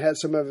long, and it had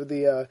some of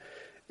the...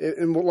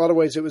 in a lot of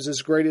ways, it was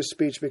his greatest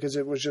speech because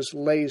it was just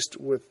laced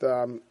with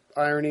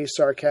irony,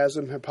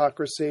 sarcasm,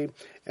 hypocrisy,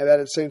 and at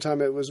the same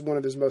time, it was one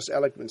of his most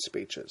eloquent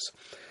speeches.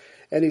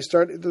 And he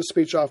started the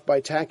speech off by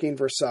attacking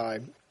Versailles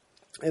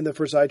and the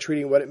Versailles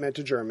Treaty and what it meant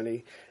to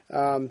Germany,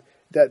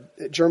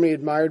 that Germany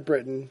admired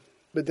Britain,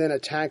 but then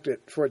attacked it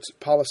for its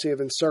policy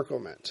of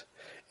encirclement,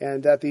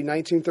 and that the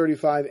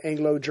 1935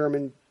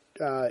 Anglo-German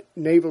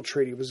naval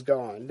treaty was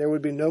gone. There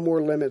would be no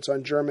more limits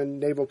on German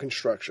naval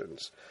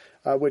constructions,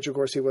 which, of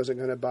course, he wasn't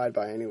going to abide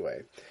by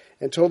anyway,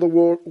 and told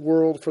the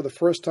world for the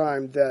first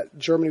time that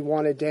Germany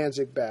wanted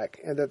Danzig back,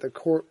 and that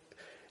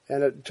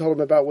it told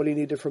him about what he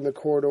needed from the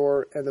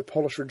corridor and the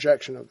Polish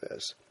rejection of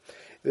this.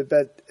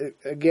 That,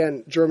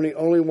 again, Germany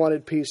only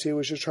wanted peace. He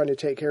was just trying to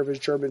take care of his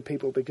German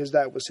people because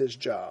that was his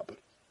job.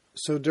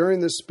 So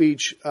during this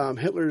speech,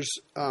 Hitler's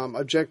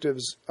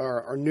objectives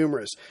are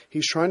numerous.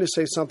 He's trying to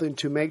say something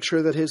to make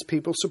sure that his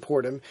people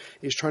support him.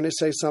 He's trying to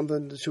say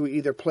something to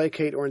either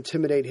placate or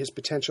intimidate his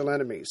potential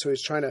enemies. So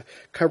he's trying to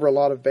cover a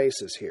lot of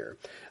bases here.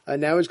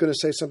 Now he's going to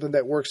say something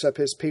that works up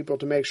his people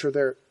to make sure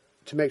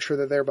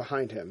that they're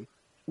behind him.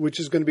 which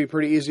is going to be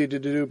pretty easy to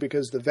do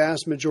because the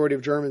vast majority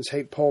of Germans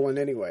hate Poland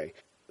anyway.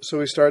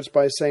 So he starts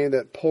by saying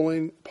that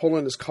Poland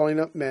is calling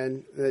up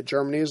men, that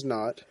Germany is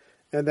not,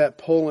 and that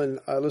Poland,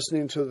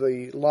 listening to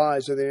the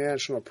lies of the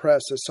international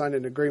press, has signed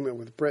an agreement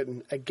with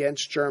Britain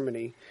against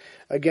Germany.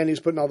 Again, he's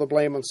putting all the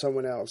blame on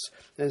someone else.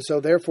 And so,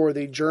 therefore,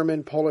 the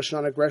German-Polish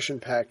Non-Aggression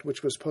Pact,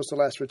 which was supposed to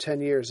last for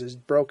 10 years, is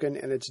broken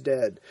and it's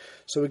dead.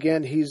 So,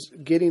 again, he's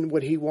getting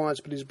what he wants,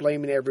 but he's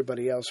blaming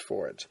everybody else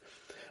for it.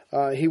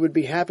 He would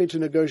be happy to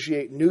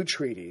negotiate new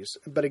treaties,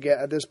 but again,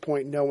 at this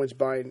point, no one's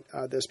buying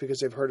this because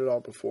they've heard it all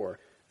before.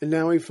 And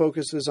now he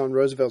focuses on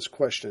Roosevelt's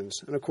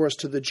questions. And, of course,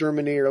 to the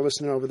German ear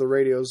listening over the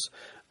radios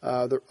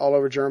all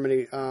over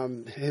Germany,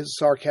 his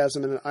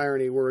sarcasm and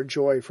irony were a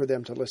joy for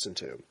them to listen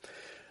to.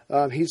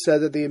 He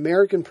said that the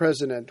American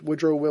president,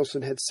 Woodrow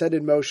Wilson, had set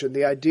in motion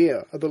the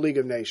idea of the League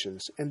of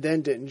Nations and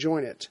then didn't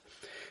join it.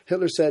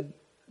 Hitler said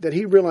that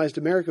he realized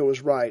America was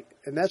right,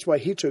 and that's why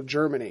he took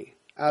Germany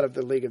out of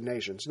the League of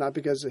Nations, not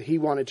because he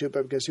wanted to,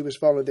 but because he was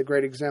following the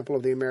great example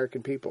of the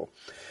American people.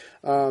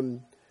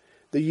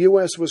 The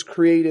U.S. was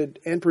created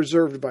and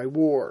preserved by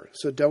war,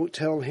 so don't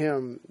tell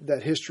him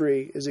that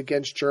history is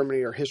against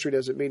Germany or history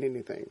doesn't mean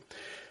anything.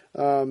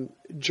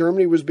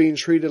 Germany was being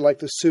treated like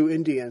the Sioux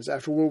Indians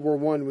after World War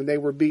I when they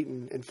were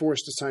beaten and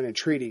forced to sign a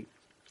treaty.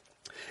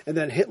 And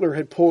then Hitler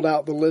had pulled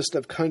out the list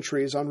of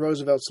countries on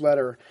Roosevelt's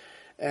letter,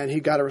 and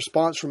he got a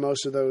response from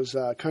most of those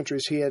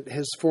countries. He had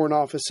his foreign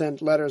office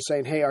sent letters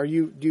saying, hey,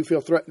 do you feel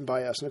threatened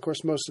by us? And, of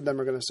course, most of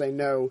them are going to say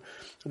no,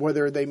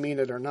 whether they mean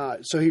it or not.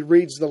 So he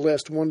reads the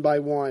list one by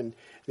one, and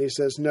he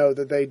says no,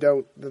 that they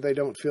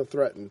don't feel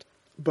threatened.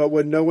 But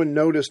what no one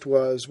noticed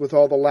was, with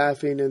all the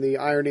laughing and the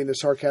irony and the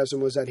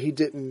sarcasm, was that he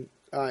didn't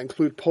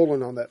include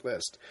Poland on that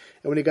list.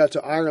 And when he got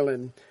to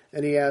Ireland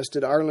and he asked,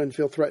 did Ireland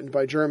feel threatened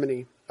by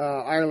Germany?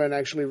 Ireland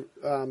actually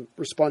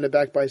responded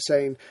back by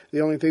saying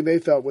the only thing they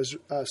felt was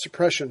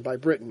suppression by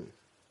Britain.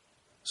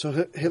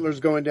 So Hitler's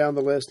going down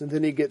the list, and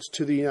then he gets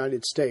to the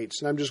United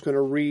States. And I'm just going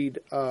to read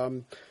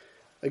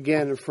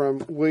again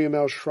from William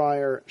L.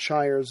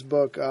 Shire's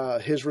book,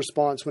 his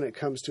response when it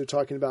comes to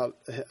talking about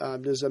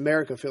does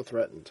America feel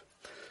threatened?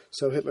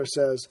 So Hitler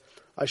says,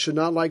 I should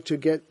not like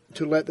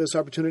to let this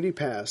opportunity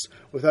pass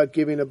without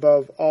giving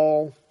above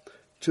all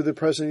to the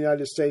President of the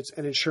United States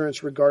an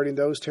assurance regarding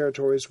those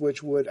territories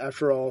which would,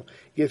 after all,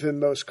 give him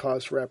most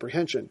cause for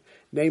apprehension,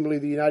 namely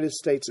the United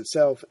States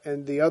itself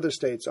and the other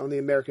states on the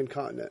American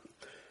continent.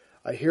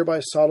 I hereby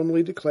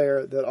solemnly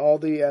declare that all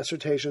the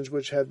assertions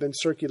which have been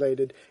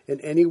circulated in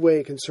any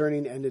way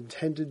concerning an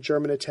intended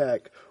German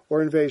attack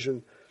or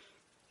invasion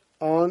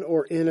on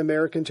or in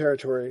American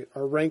territory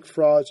are rank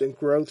frauds and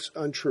gross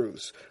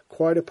untruths,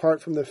 quite apart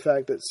from the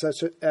fact that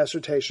such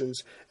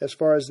assertions, as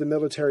far as the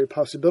military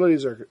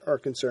possibilities are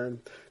concerned,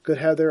 could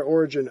have their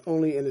origin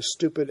only in a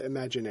stupid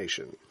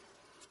imagination.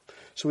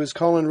 So he's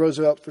calling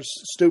Roosevelt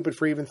stupid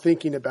for even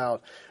thinking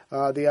about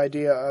the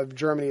idea of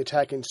Germany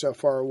attacking so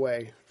far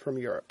away from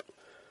Europe.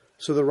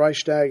 So the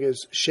Reichstag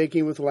is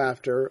shaking with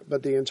laughter,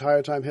 but the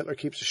entire time Hitler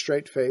keeps a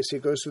straight face. He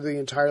goes through the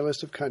entire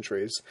list of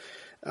countries.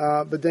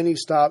 But then he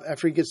stopped.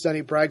 After he gets done,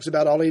 he brags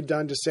about all he'd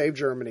done to save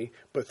Germany.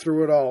 But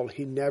through it all,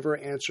 he never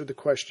answered the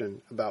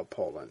question about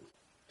Poland.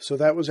 So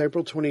that was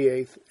April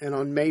 28th. And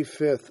on May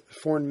 5th,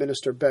 Foreign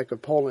Minister Beck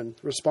of Poland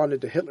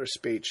responded to Hitler's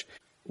speech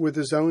with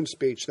his own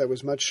speech that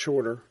was much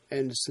shorter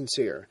and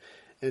sincere.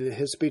 And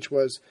his speech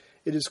was,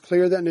 it is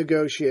clear that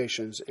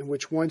negotiations in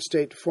which one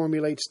state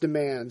formulates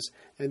demands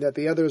and that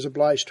the other is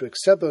obliged to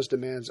accept those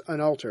demands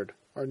unaltered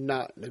are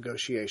not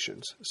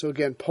negotiations. So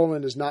again,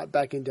 Poland is not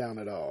backing down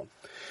at all.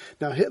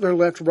 Now, Hitler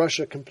left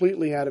Russia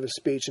completely out of his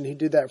speech, and he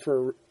did that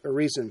for a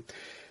reason.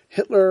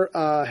 Hitler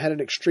had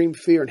an extreme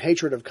fear and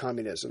hatred of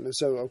communism, and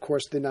so, of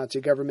course, the Nazi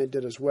government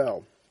did as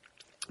well.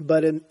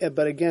 But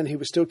again, he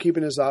was still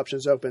keeping his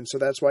options open, so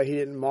that's why he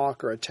didn't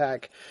mock or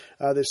attack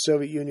the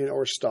Soviet Union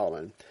or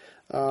Stalin.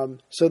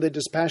 So the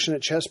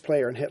dispassionate chess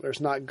player in Hitler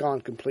is not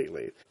gone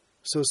completely.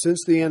 So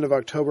since the end of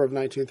October of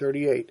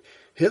 1938,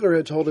 Hitler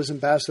had told his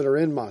ambassador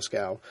in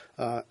Moscow,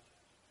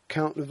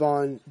 Count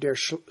von der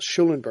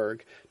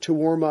Schulenburg, to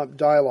warm up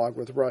dialogue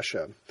with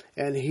Russia.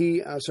 And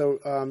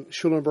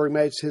Schulenburg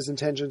made his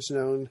intentions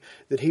known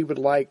that he would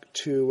like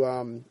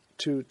to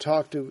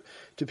talk to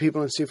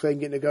people and see if they can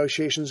get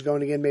negotiations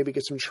going again, maybe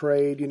get some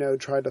trade,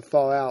 try to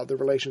thaw out the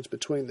relations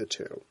between the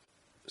two.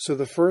 So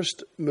the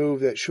first move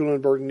that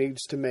Schulenburg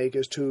needs to make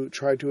is to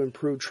try to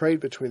improve trade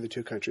between the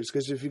two countries.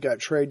 Because if you've got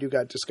trade, you've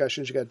got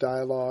discussions, you've got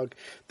dialogue,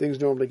 things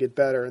normally get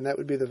better, and that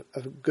would be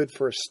a good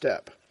first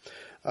step.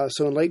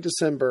 So in late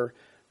December,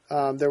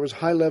 there was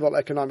high-level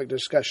economic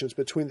discussions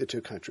between the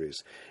two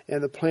countries,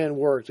 and the plan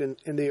worked. In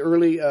the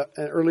early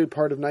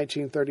part of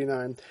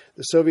 1939,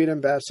 the Soviet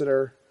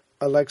ambassador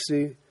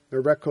Alexei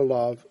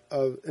Merkulov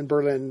in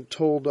Berlin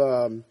told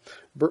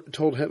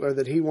Hitler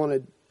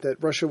that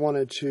Russia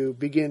wanted to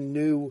begin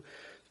new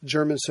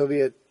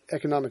German-Soviet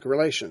economic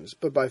relations.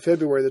 But by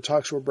February, the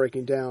talks were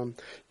breaking down.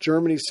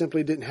 Germany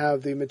simply didn't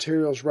have the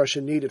materials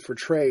Russia needed for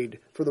trade,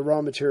 for the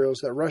raw materials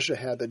that Russia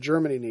had that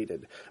Germany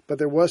needed. But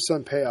there was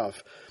some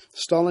payoff.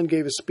 Stalin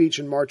gave a speech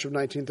in March of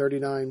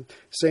 1939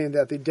 saying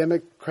that the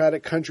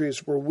democratic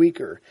countries were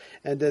weaker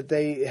and that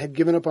they had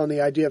given up on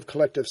the idea of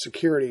collective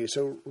security,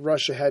 so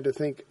Russia had to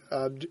think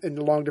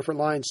along different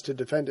lines to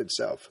defend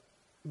itself.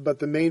 But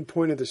the main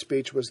point of the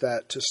speech was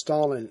that to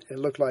Stalin, it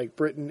looked like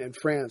Britain and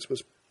France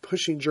was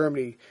pushing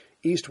Germany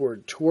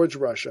eastward towards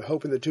Russia,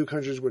 hoping the two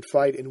countries would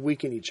fight and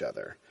weaken each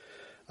other.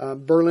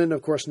 Berlin,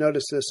 of course,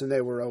 noticed this, and they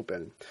were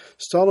open.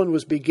 Stalin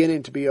was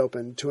beginning to be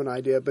open to an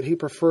idea, but he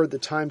preferred the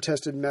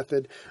time-tested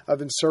method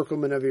of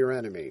encirclement of your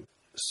enemy.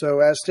 So,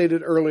 as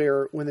stated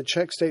earlier, when the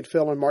Czech state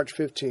fell on March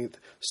 15th,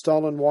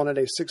 Stalin wanted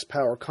a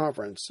six-power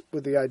conference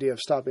with the idea of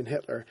stopping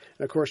Hitler.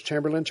 And, of course,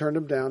 Chamberlain turned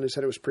him down. He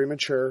said it was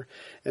premature.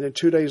 And then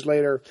 2 days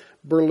later,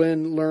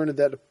 Berlin learned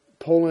that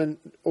Poland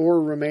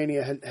or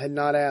Romania had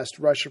not asked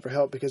Russia for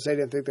help because they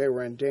didn't think they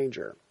were in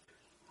danger.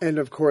 And,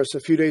 of course,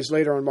 a few days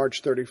later on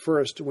March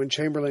 31st, when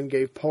Chamberlain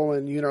gave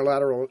Poland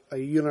a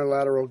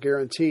unilateral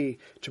guarantee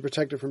to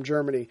protect it from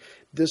Germany,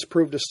 this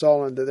proved to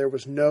Stalin that there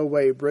was no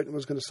way Britain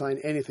was going to sign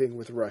anything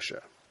with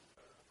Russia.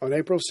 On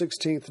April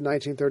 16th,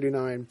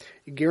 1939,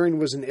 Goering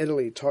was in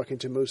Italy talking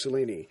to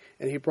Mussolini,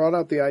 and he brought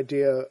up the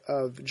idea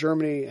of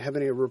Germany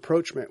having a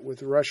rapprochement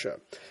with Russia.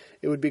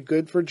 It would be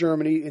good for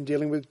Germany in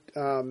dealing with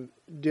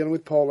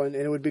Poland,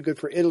 and it would be good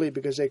for Italy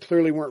because they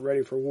clearly weren't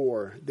ready for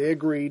war. They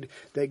agreed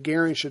that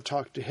Goering should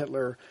talk to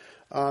Hitler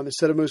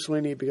instead of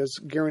Mussolini because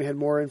Goering had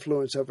more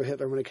influence over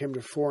Hitler when it came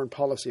to foreign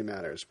policy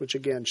matters, which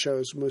again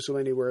shows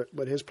Mussolini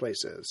what his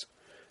place is.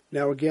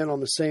 Now again,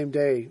 on the same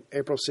day,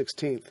 April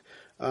 16th,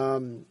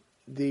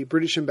 the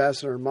British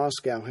ambassador in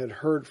Moscow had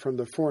heard from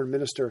the foreign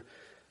minister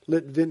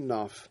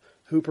Litvinov,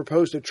 who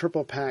proposed a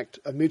triple pact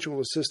of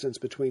mutual assistance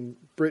between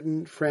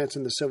Britain, France,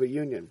 and the Soviet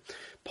Union.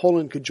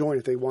 Poland could join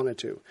if they wanted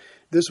to.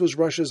 This was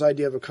Russia's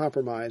idea of a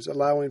compromise,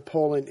 allowing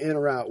Poland in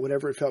or out,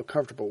 whatever it felt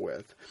comfortable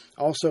with.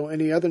 Also,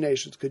 any other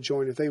nations could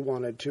join if they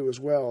wanted to as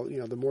well.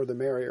 The more the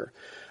merrier.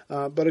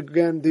 But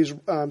again, these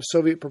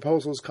Soviet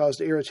proposals caused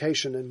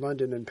irritation in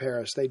London and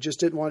Paris. They just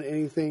didn't want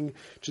anything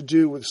to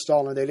do with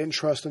Stalin. They didn't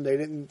trust him. They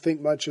didn't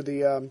think much of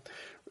the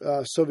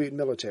Soviet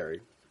military.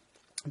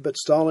 But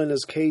Stalin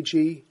is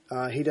cagey.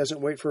 He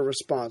doesn't wait for a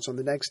response. On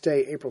the next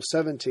day, April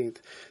 17th,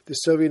 the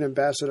Soviet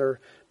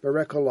ambassador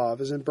Merkulov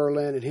is in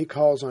Berlin, and he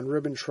calls on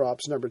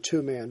Ribbentrop's number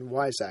 2 man,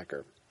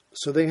 Weizsäcker.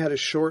 So they had a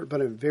short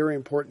but a very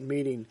important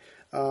meeting.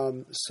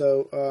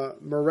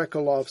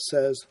 Merkulov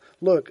says,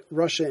 look,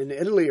 Russia and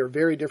Italy are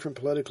very different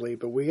politically,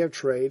 but we have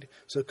trade,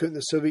 so couldn't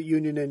the Soviet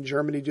Union and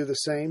Germany do the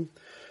same?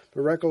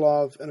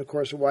 Merkulov and, of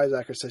course,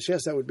 Weizsäcker says,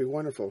 yes, that would be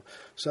wonderful.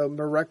 So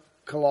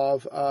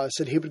Merkulov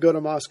said he would go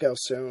to Moscow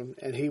soon,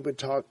 and he would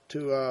talk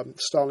to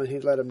Stalin.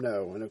 He'd let him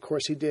know. And, of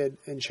course, he did,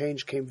 and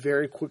change came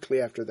very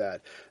quickly after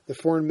that. The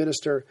foreign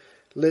minister,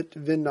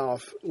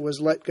 Litvinov,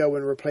 was let go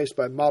and replaced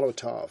by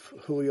Molotov,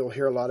 who you'll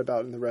hear a lot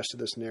about in the rest of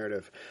this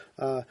narrative.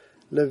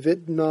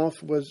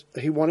 Litvinov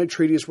wanted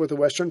treaties with the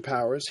Western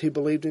powers. He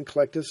believed in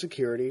collective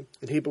security,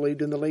 and he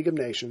believed in the League of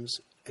Nations,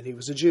 and he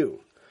was a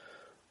Jew.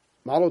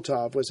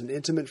 Molotov was an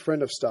intimate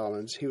friend of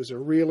Stalin's. He was a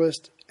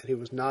realist, and he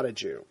was not a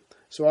Jew.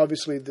 So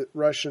obviously the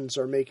Russians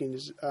are making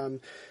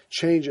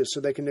changes so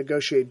they can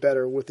negotiate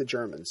better with the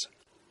Germans.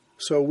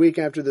 So a week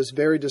after this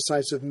very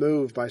decisive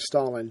move by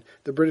Stalin,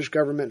 the British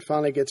government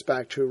finally gets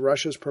back to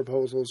Russia's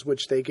proposals,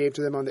 which they gave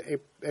to them on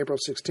April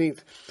 16th,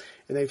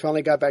 and they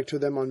finally got back to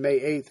them on May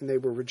 8th, and they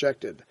were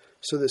rejected.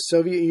 So the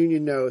Soviet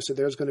Union knows that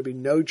there's going to be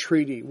no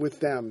treaty with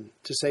them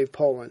to save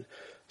Poland.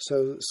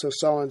 So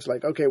Stalin's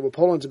like, okay, well,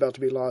 Poland's about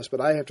to be lost,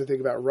 but I have to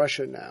think about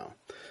Russia now.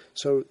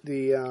 So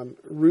the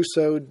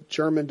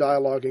Russo-German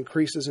dialogue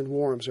increases and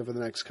warms over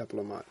the next couple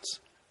of months.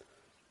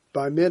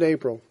 By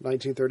mid-April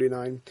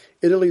 1939,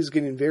 Italy is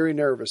getting very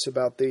nervous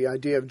about the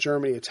idea of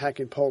Germany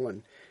attacking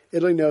Poland.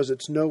 Italy knows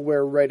it's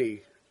nowhere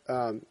ready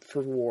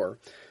for war.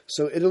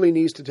 So Italy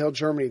needs to tell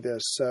Germany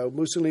this. So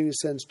Mussolini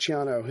sends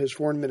Ciano, his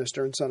foreign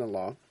minister and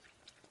son-in-law,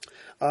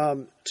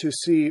 to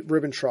see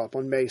Ribbentrop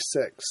on May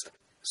 6th.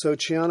 So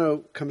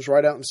Ciano comes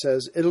right out and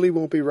says, Italy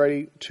won't be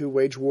ready to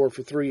wage war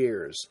for 3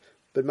 years.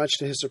 But much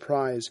to his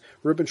surprise,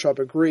 Ribbentrop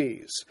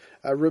agrees.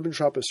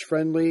 Ribbentrop is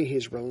friendly.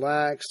 He's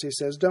relaxed. He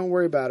says, don't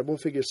worry about it. We'll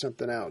figure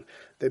something out.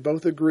 They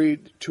both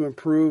agreed to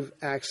improve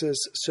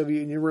Axis-Soviet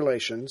Union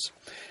relations.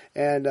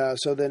 And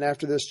so then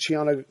after this,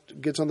 Ciano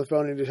gets on the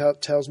phone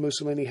and tells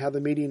Mussolini how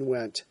the meeting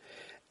went.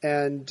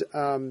 And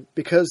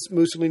because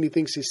Mussolini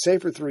thinks he's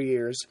safe for 3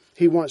 years,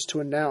 he wants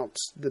to announce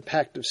the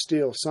Pact of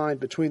Steel signed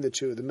between the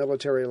two, the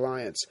military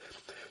alliance.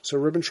 So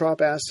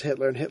Ribbentrop asks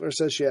Hitler, and Hitler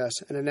says yes.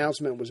 An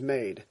announcement was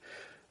made.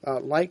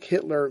 Like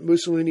Hitler,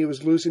 Mussolini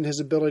was losing his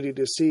ability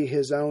to see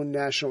his own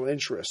national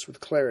interests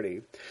with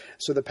clarity.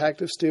 So the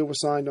Pact of Steel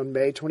was signed on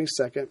May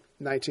 22nd,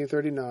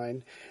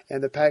 1939,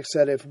 and the pact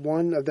said if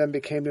one of them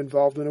became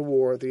involved in a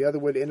war, the other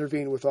would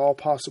intervene with all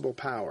possible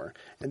power,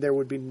 and there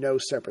would be no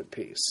separate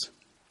peace.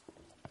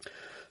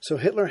 So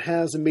Hitler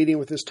has a meeting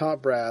with his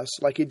top brass,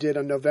 like he did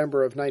in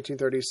November of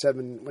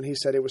 1937, when he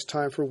said it was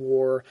time for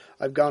war.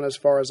 I've gone as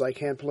far as I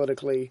can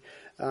politically,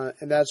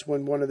 and that's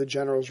when one of the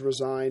generals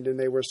resigned and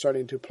they were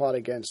starting to plot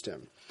against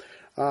him.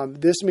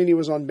 This meeting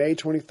was on May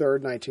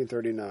 23rd,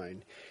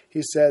 1939.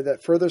 He said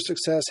that further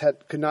success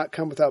could not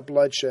come without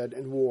bloodshed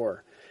and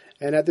war.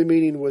 And at the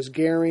meeting was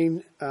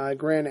Goering,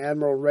 Grand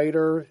Admiral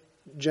Raeder,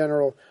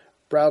 General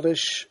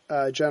Braudisch,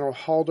 General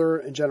Halder,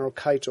 and General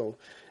Keitel,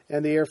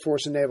 and the Air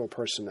Force and Naval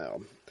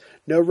personnel.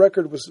 No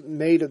record was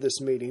made of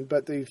this meeting,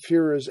 but the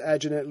Führer's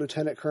adjutant,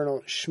 Lieutenant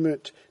Colonel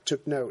Schmidt,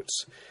 took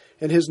notes,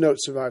 and his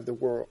notes survived the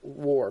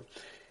war.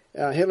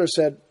 Hitler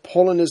said,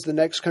 "Poland is the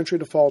next country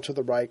to fall to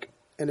the Reich,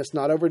 and it's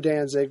not over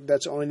Danzig.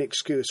 That's only an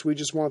excuse. We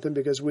just want them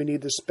because we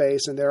need the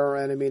space, and they're our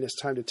enemy, and it's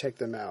time to take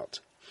them out.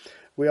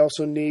 We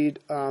also need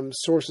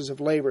sources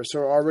of labor." So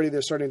already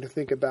they're starting to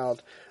think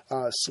about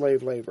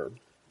slave labor.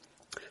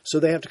 So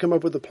they have to come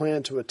up with a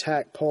plan to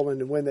attack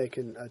Poland and when they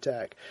can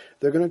attack.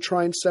 They're going to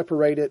try and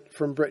separate it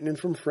from Britain and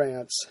from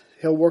France.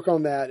 He'll work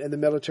on that, and the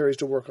militaries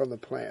to work on the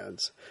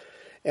plans.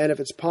 And if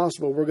it's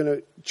possible, we're going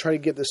to try to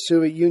get the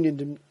Soviet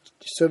Union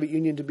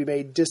to be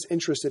made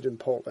disinterested in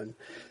Poland.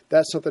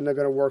 That's something they're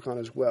going to work on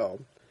as well.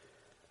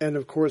 And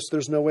of course,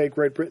 there's no way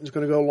Great Britain's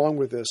going to go along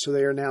with this, so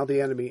they are now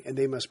the enemy, and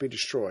they must be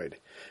destroyed.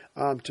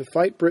 To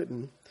fight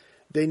Britain,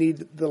 they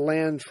need the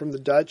land from the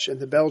Dutch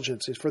and the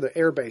Belgians for the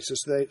air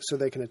bases so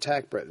they can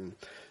attack Britain.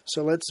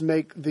 So let's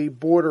make the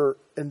border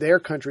in their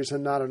countries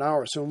and not in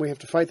ours. So when we have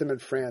to fight them in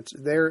France,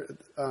 their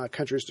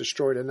country's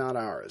destroyed and not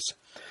ours.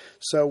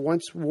 So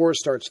once war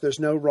starts, there's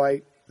no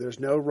right, there's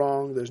no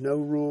wrong, there's no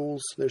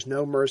rules, there's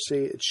no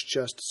mercy. It's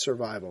just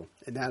survival.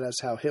 And that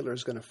is how Hitler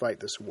is going to fight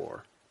this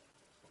war.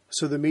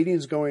 So the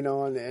meeting's going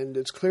on, and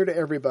it's clear to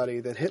everybody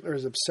that Hitler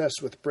is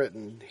obsessed with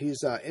Britain.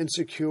 He's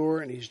insecure,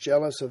 and he's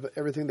jealous of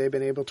everything they've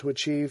been able to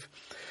achieve.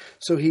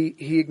 So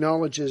he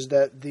acknowledges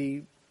that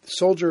the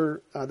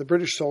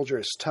British soldier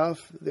is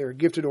tough. They're a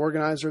gifted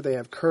organizer. They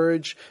have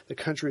courage. The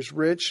country's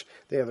rich.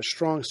 They have a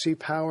strong sea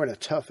power and a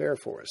tough air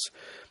force.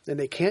 And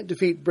they can't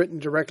defeat Britain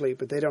directly,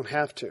 but they don't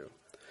have to.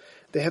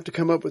 They have to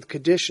come up with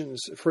conditions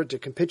for it to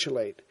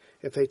capitulate.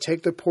 If they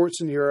take the ports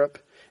in Europe,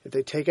 if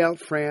they take out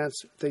France,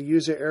 if they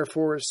use their air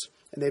force,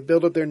 and they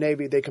build up their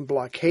navy, they can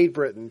blockade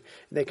Britain,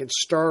 and they can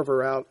starve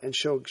her out, and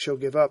she'll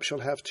give up. She'll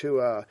have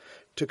to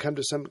come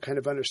to some kind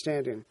of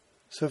understanding.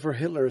 So for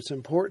Hitler, it's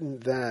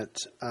important that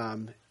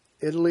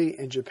Italy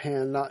and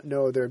Japan not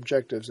know their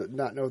objectives,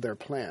 not know their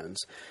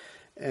plans.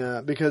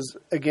 Because,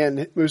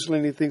 again,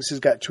 Mussolini thinks he's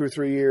got 2 or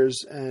 3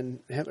 years, and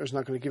Hitler's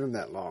not going to give him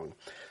that long.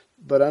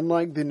 But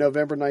unlike the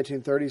November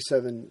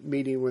 1937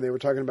 meeting when they were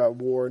talking about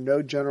war,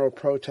 no general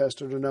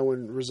protested or no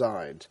one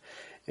resigned.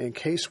 And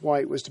Case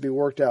White was to be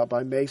worked out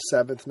by May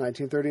 7th,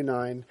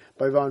 1939,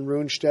 by von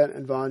Rundstedt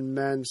and von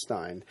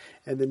Manstein,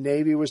 and the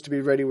Navy was to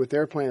be ready with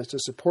their plans to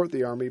support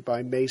the Army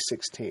by May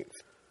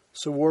 16th.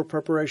 So war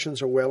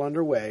preparations are well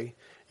underway,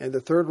 and the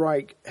Third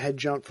Reich had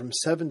jumped from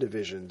 7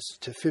 divisions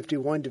to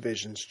 51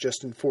 divisions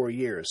just in 4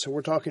 years. So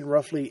we're talking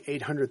roughly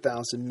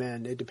 800,000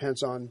 men. It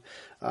depends on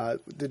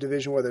the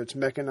division, whether it's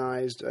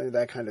mechanized,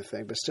 that kind of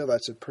thing. But still,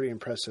 that's a pretty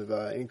impressive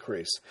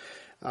increase.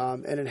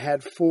 And it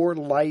had 4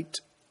 light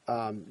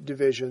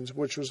divisions,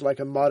 which was like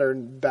a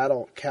modern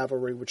battle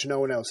cavalry, which no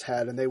one else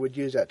had, and they would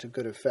use that to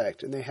good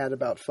effect. And they had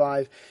about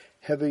 5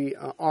 heavy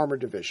armor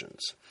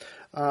divisions.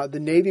 The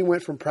Navy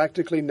went from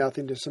practically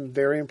nothing to some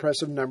very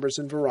impressive numbers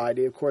and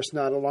variety. Of course,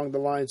 not along the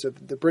lines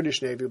of the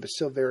British Navy, but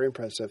still very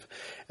impressive.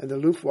 And the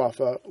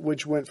Luftwaffe,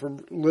 which went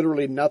from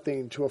literally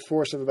nothing to a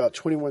force of about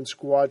 21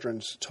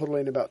 squadrons,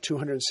 totaling about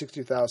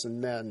 260,000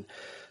 men.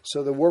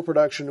 So the war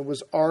production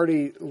was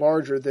already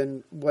larger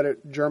than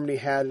what Germany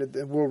had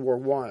in World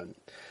War I.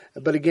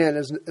 But again,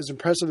 as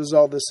impressive as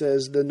all this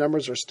is, the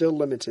numbers are still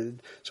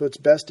limited, so it's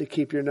best to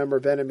keep your number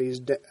of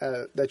enemies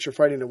that you're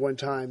fighting at one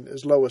time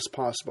as low as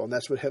possible, and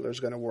that's what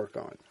Hitler's going to work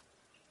on.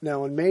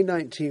 Now, on May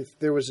 19th,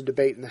 there was a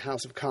debate in the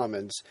House of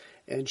Commons,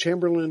 and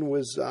Chamberlain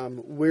was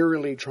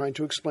wearily trying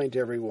to explain to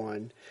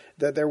everyone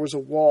that there was a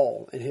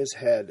wall in his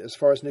head as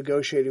far as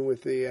negotiating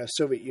with the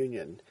Soviet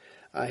Union.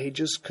 He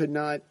just could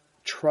not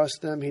trust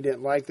them, he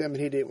didn't like them,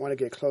 and he didn't want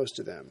to get close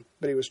to them.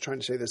 But he was trying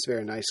to say this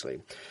very nicely.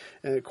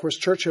 And of course,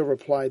 Churchill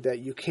replied that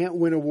you can't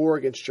win a war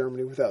against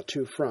Germany without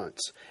 2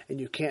 fronts, and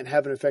you can't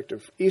have an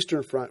effective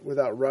Eastern Front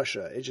without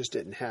Russia. It just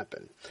didn't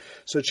happen.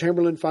 So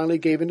Chamberlain finally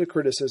gave in to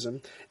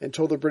criticism and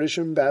told the British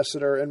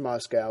ambassador in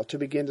Moscow to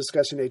begin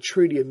discussing a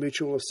treaty of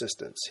mutual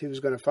assistance. He was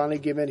going to finally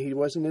give in. He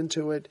wasn't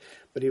into it,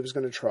 but he was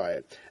going to try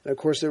it. And of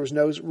course, there was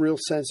no real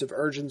sense of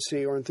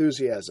urgency or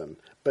enthusiasm,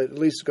 but at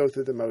least go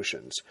through the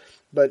motions.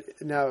 But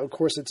now, of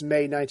course, it's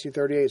May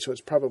 1938, so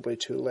it's probably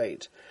too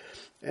late.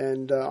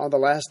 And on the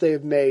last day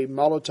of May,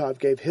 Molotov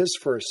gave his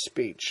first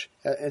speech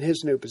in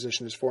his new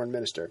position as foreign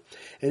minister.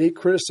 And he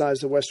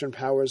criticized the Western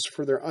powers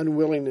for their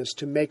unwillingness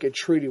to make a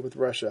treaty with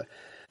Russia,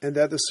 and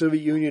that the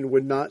Soviet Union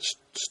would not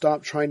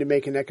stop trying to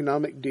make an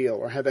economic deal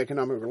or have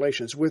economic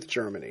relations with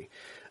Germany.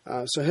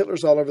 So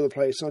Hitler's all over the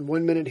place. On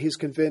one minute, he's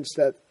convinced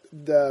that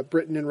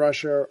Britain and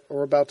Russia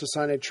are about to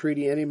sign a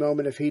treaty any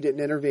moment if he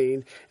didn't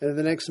intervene. And then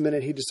the next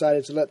minute, he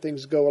decided to let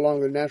things go along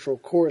their natural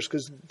course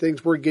because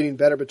things were getting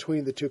better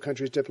between the two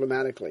countries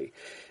diplomatically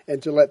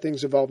and to let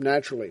things evolve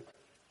naturally.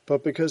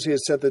 But because he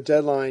had set the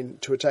deadline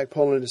to attack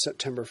Poland as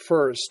September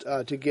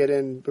 1st, to get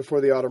in before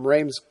the autumn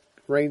rains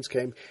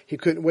came, he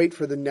couldn't wait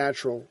for the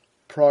natural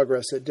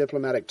progress that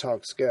diplomatic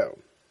talks go.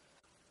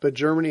 But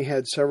Germany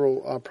had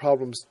several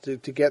problems to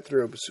get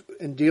through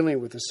in dealing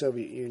with the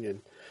Soviet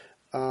Union.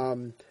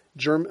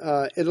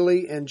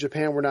 Italy and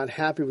Japan were not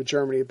happy with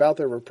Germany about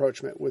their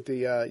rapprochement with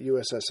the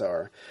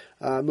USSR.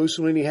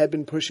 Mussolini had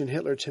been pushing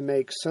Hitler to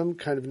make some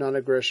kind of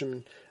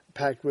non-aggression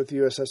pact with the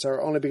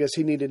USSR only because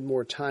he needed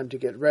more time to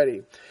get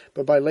ready.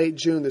 But by late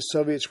June, the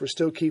Soviets were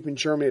still keeping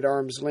Germany at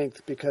arm's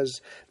length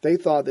because they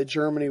thought that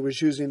Germany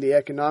was using the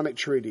economic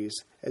treaties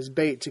as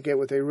bait to get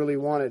what they really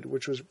wanted,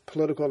 which was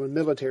political and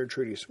military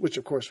treaties, which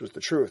of course was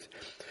the truth.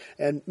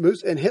 And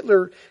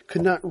Hitler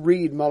could not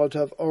read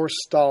Molotov or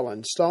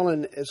Stalin.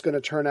 Stalin is going to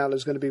turn out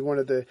as going to be one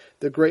of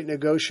the great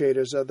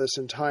negotiators of this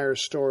entire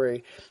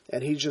story,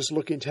 and he's just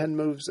looking 10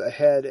 moves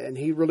ahead, and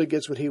he really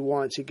gets what he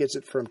wants. He gets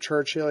it from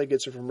Churchill, he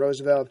gets it from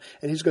Roosevelt,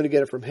 and he's going to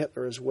get it from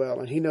Hitler as well,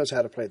 and he knows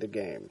how to play the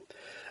game.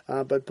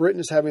 But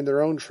Britain is having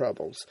their own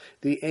troubles.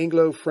 The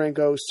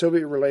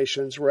Anglo-Franco-Soviet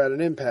relations were at an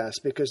impasse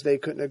because they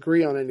couldn't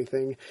agree on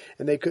anything,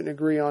 and they couldn't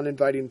agree on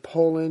inviting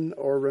Poland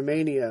or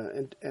Romania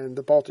and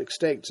the Baltic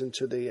states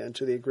into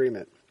the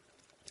agreement.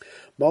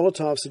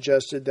 Molotov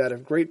suggested that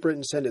if Great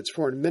Britain sent its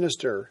foreign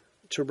minister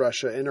to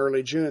Russia in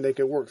early June, they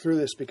could work through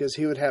this because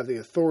he would have the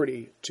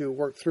authority to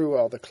work through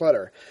all the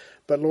clutter.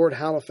 But Lord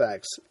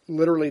Halifax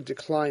literally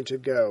declined to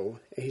go.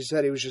 He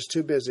said he was just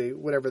too busy,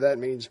 whatever that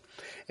means.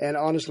 And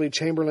honestly,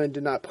 Chamberlain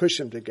did not push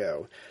him to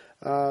go.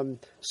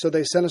 So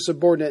they sent a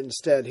subordinate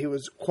instead. He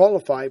was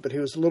qualified, but he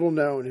was little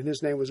known, and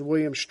his name was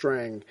William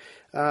Strang.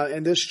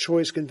 And this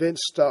choice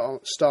convinced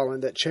Stalin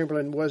that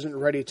Chamberlain wasn't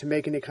ready to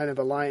make any kind of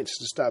alliance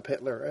to stop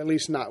Hitler, at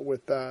least not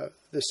with the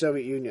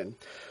Soviet Union.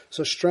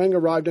 So Strang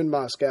arrived in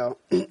Moscow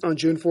on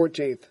June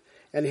 14th.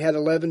 And he had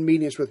 11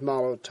 meetings with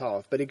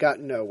Molotov, but he got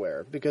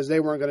nowhere because they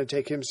weren't going to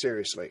take him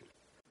seriously.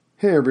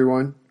 Hey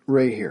everyone,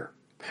 Ray here.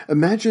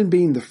 Imagine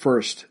being the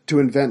first to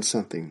invent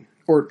something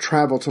or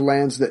travel to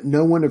lands that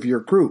no one of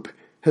your group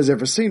has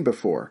ever seen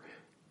before.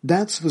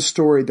 That's the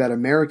story that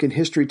American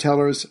History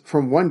Tellers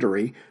from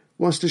WWII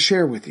wants to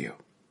share with you.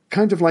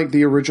 Kind of like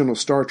the original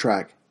Star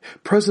Trek,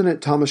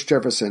 President Thomas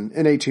Jefferson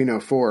in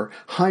 1804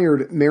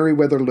 hired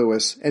Meriwether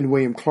Lewis and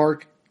William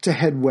Clark to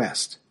head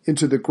west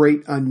into the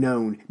great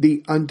unknown,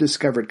 the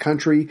undiscovered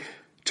country,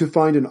 to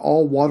find an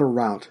all-water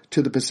route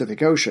to the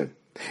Pacific Ocean.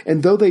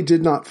 And though they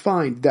did not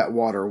find that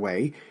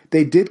waterway,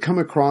 they did come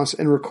across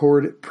and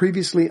record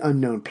previously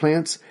unknown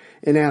plants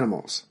and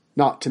animals,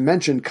 not to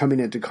mention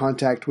coming into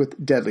contact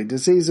with deadly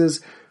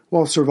diseases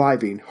while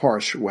surviving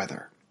harsh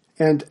weather.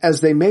 And as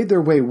they made their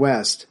way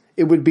west,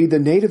 it would be the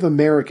Native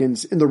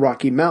Americans in the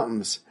Rocky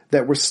Mountains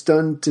that were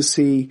stunned to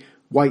see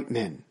white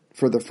men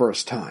for the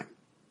first time.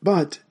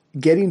 But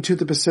getting to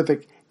the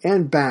Pacific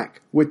and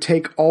back would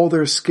take all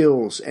their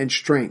skills and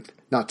strength,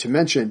 not to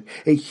mention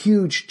a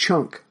huge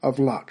chunk of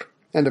luck.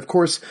 And of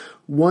course,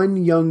 one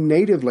young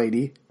native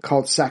lady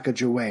called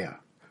Sacagawea,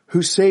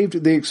 who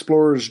saved the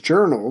explorers'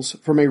 journals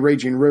from a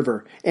raging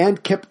river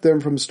and kept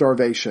them from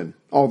starvation,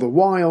 all the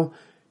while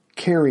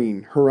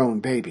carrying her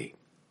own baby.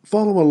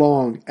 Follow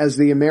along as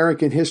the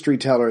American History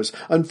Tellers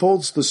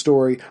unfolds the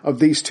story of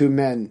these two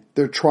men,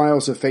 their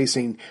trials of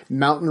facing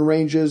mountain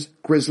ranges,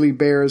 grizzly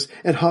bears,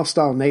 and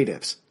hostile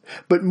natives.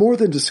 But more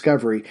than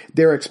discovery,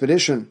 their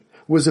expedition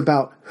was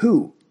about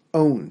who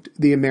owned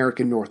the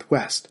American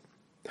Northwest.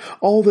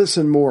 All this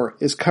and more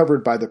is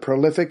covered by the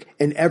prolific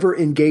and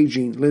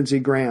ever-engaging Lindsey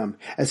Graham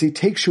as he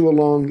takes you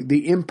along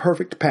the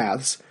imperfect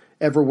paths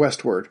ever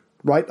westward,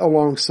 right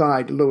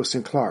alongside Lewis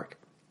and Clark.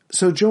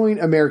 So join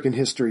American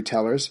History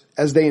Tellers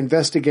as they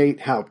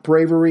investigate how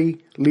bravery,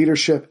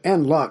 leadership,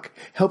 and luck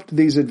helped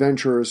these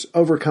adventurers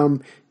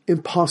overcome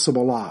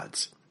impossible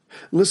odds.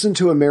 Listen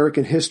to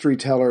American History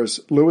Tellers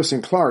Lewis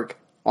and Clark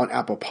on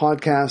Apple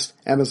Podcasts,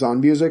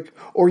 Amazon Music,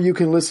 or you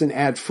can listen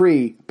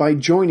ad-free by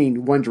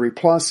joining WWII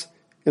Plus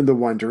in the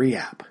WWII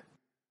app.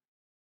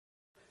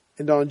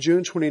 And on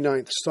June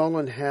 29th,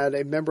 Stalin had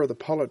a member of the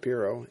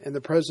Politburo and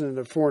the President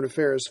of Foreign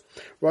Affairs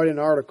write an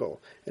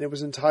article, and it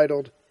was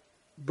entitled,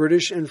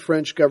 "British and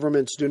French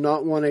governments do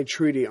not want a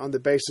treaty on the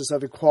basis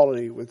of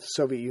equality with the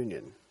Soviet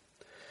Union."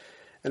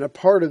 And a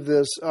part of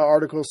this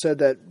article said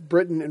that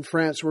Britain and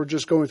France were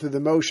just going through the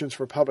motions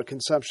for public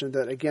consumption,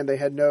 that, again, they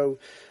had no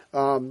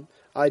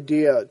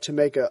idea to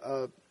make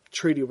a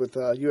treaty with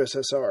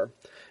USSR.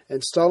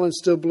 And Stalin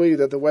still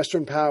believed that the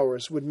Western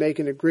powers would make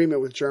an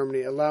agreement with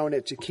Germany, allowing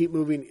it to keep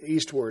moving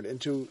eastward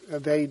and to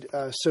evade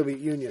Soviet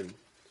Union,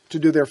 to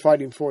do their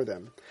fighting for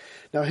them.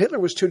 Now, Hitler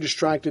was too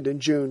distracted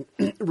in June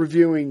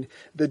reviewing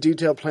the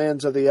detailed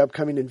plans of the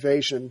upcoming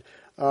invasion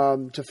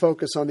to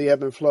focus on the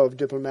ebb and flow of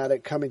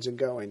diplomatic comings and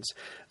goings.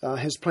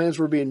 His plans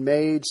were being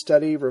made,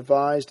 studied,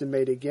 revised, and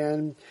made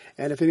again.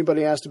 And if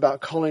anybody asked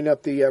about calling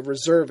up the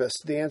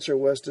reservists, the answer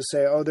was to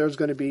say, oh, there's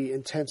going to be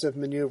intensive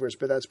maneuvers,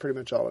 but that's pretty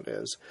much all it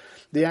is.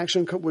 The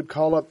action would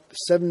call up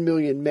 7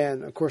 million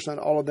men. Of course, not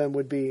all of them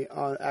would be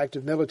on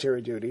active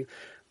military duty.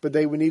 but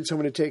they would need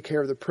someone to take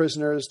care of the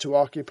prisoners, to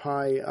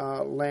occupy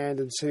land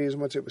and cities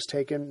once it was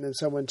taken, and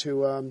someone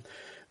to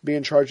be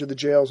in charge of the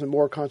jails and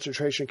more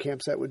concentration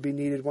camps that would be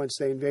needed once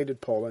they invaded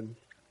Poland.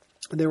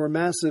 There were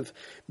massive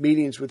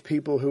meetings with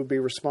people who would be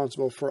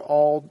responsible for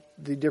all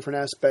the different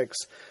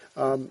aspects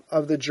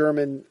of the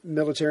German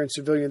military and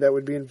civilian that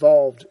would be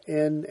involved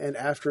in and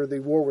after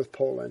the war with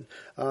Poland.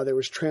 There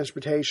was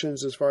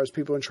transportations as far as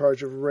people in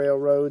charge of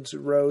railroads,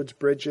 roads,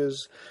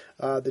 bridges,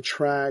 the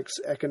tracks,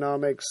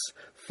 economics,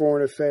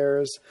 foreign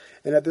affairs.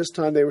 And at this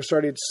time, they were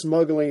starting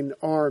smuggling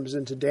arms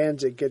into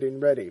Danzig, getting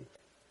ready.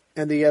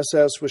 And the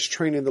SS was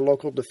training the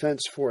local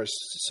defense force,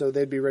 so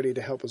they'd be ready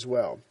to help as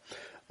well.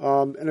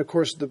 And of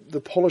course,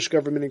 the Polish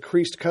government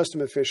increased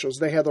custom officials.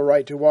 They had the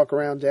right to walk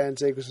around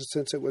Danzig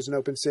since it was an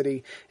open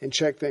city and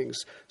check things.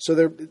 So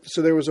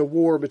there was a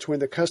war between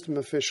the custom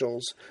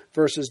officials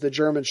versus the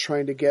Germans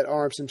trying to get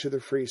arms into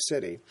the free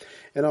city.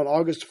 And on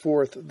August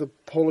 4th, the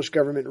Polish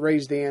government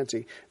raised the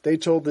ante. They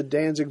told the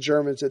Danzig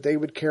Germans that they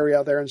would carry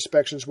out their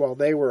inspections while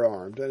they were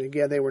armed. And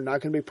again, they were not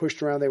going to be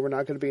pushed around. They were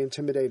not going to be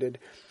intimidated.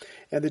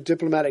 And the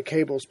diplomatic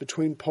cables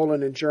between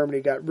Poland and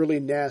Germany got really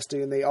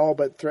nasty, and they all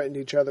but threatened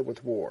each other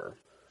with war.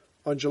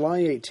 On July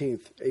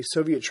 18th, a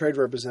Soviet trade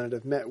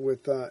representative met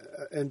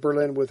in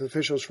Berlin with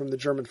officials from the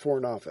German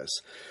Foreign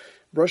Office.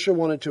 Russia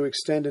wanted to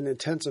extend and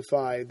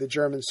intensify the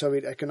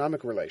German-Soviet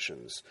economic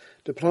relations.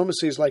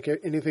 Diplomacy is like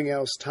anything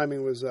else,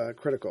 timing was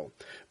critical.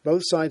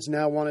 Both sides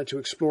now wanted to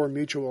explore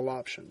mutual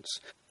options.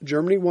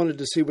 Germany wanted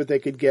to see what they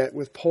could get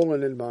with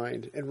Poland in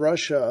mind, and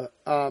Russia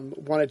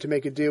wanted to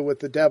make a deal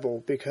with the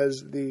devil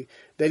because they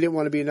didn't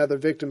want to be another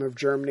victim of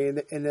Germany.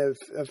 And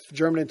if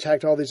Germany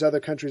attacked all these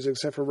other countries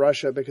except for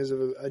Russia because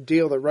of a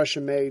deal that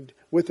Russia made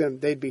with them,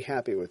 they'd be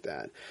happy with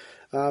that.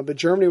 But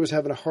Germany was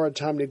having a hard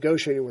time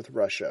negotiating with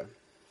Russia,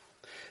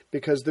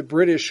 because the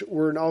British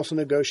were also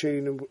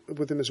negotiating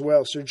with them as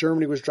well. So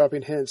Germany was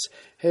dropping hints,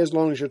 hey, as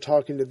long as you're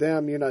talking to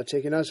them, you're not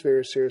taking us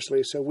very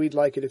seriously, so we'd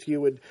like it if you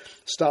would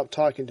stop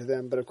talking to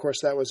them. But of course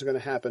that wasn't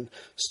going to happen.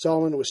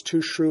 Stalin was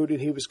too shrewd,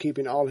 and he was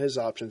keeping all his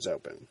options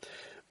open.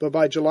 But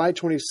by July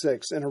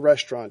 26th, in a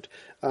restaurant,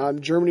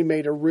 Germany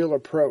made a real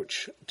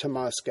approach to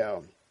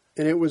Moscow.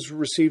 And it was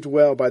received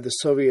well by the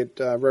Soviet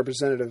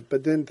representative,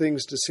 but then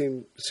things just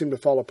seemed to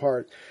fall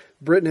apart.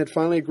 Britain had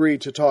finally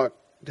agreed to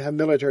have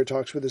military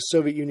talks with the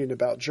Soviet Union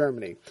about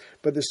Germany.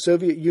 But the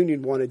Soviet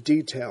Union wanted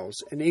details,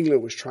 and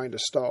England was trying to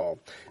stall.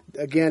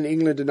 Again,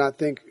 England did not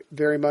think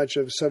very much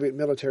of Soviet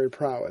military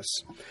prowess.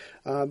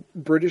 The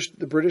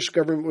British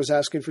government was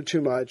asking for too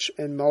much,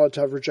 and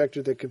Molotov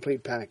rejected the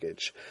complete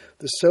package.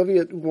 The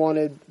Soviet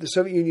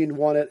Union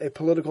wanted a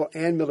political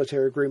and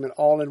military agreement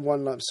all in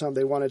one lump sum.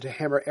 They wanted to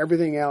hammer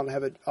everything out and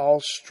have it all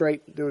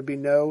straight. There would be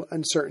no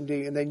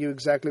uncertainty, and they knew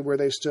exactly where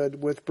they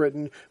stood with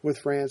Britain, with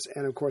France,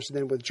 and of course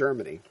then with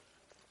Germany.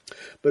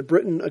 But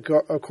Britain,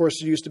 of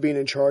course, used to being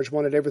in charge,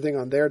 wanted everything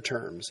on their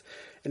terms.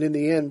 And in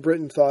the end,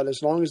 Britain thought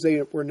as long as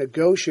they were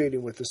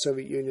negotiating with the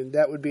Soviet Union,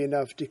 that would be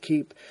enough to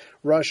keep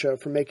Russia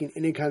from making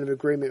any kind of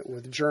agreement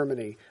with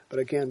Germany. But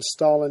again,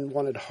 Stalin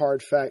wanted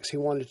hard facts. He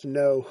wanted to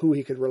know who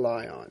he could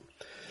rely on.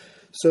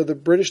 So the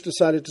British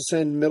decided to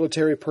send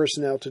military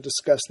personnel to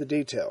discuss the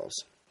details,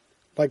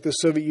 like the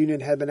Soviet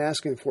Union had been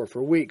asking for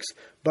weeks.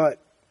 But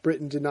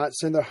Britain did not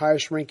send their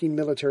highest-ranking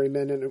military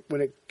men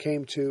when it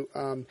came to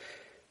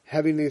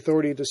having the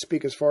authority to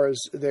speak as far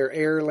as their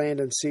air, land,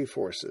 and sea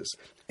forces.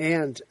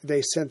 And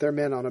they sent their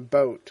men on a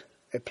boat.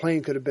 A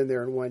plane could have been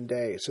there in one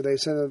day. So they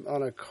sent them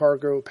on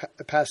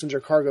a passenger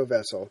cargo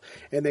vessel.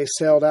 And they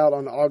sailed out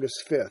on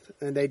August 5th.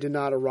 And they did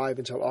not arrive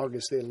until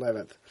August the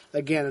 11th.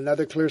 Again,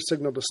 another clear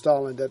signal to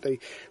Stalin that the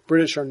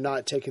British are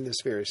not taking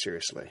this very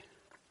seriously.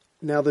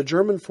 Now, the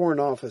German Foreign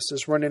Office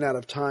is running out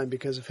of time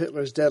because of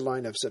Hitler's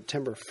deadline of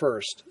September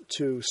 1st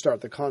to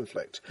start the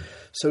conflict.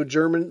 So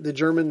the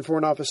German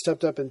Foreign Office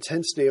stepped up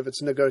intensity of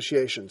its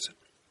negotiations.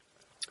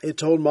 It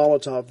told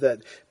Molotov that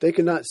they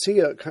could not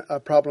see a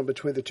problem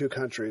between the two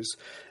countries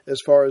as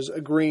far as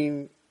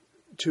agreeing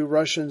to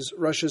Russia's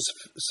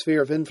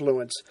sphere of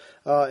influence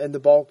in the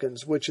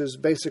Balkans, which is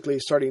basically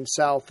starting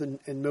south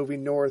and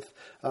moving north,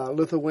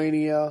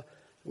 Lithuania,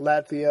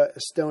 Latvia,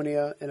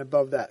 Estonia, and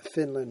above that,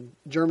 Finland.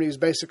 Germany is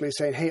basically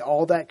saying, hey,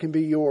 all that can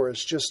be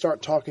yours. Just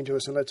start talking to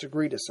us and let's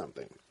agree to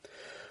something.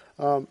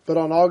 But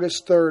on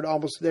August 3rd,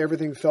 almost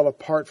everything fell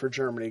apart for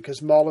Germany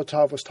because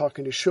Molotov was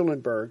talking to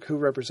Schulenburg, who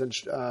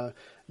represents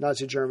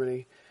Nazi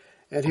Germany.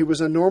 And he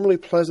was normally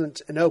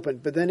pleasant and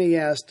open. But then he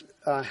asked,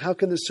 how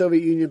can the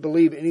Soviet Union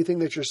believe anything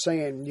that you're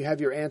saying? You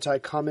have your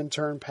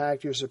anti-Comintern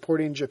pact. You're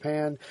supporting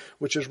Japan,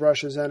 which is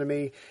Russia's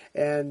enemy.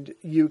 And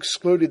you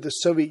excluded the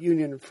Soviet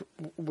Union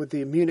with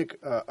the Munich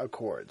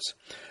Accords.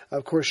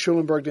 Of course,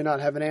 Schulenburg did not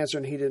have an answer,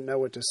 and he didn't know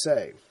what to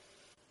say.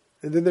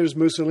 And then there's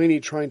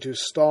Mussolini trying to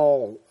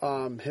stall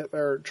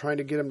Hitler, trying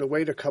to get him to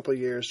wait a couple of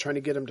years, trying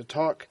to get him to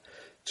talk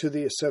to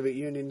the Soviet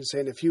Union,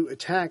 saying, if you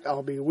attack,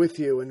 I'll be with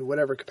you in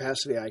whatever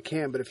capacity I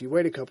can, but if you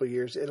wait a couple of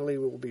years, Italy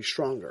will be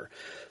stronger.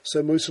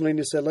 So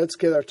Mussolini said, let's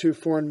get our two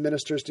foreign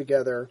ministers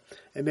together,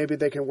 and maybe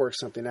they can work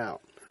something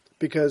out.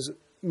 Because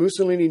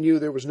Mussolini knew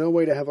there was no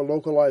way to have a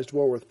localized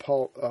war with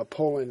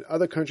Poland.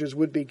 Other countries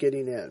would be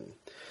getting in.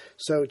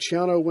 So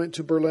Ciano went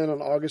to Berlin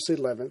on August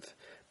 11th,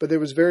 but there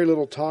was very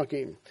little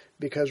talking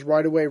because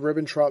right away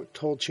Ribbentrop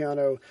told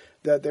Ciano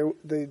that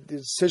the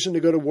decision to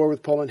go to war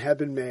with Poland had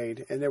been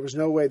made and there was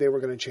no way they were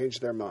going to change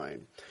their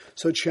mind.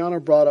 So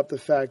Ciano brought up the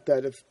fact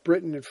that if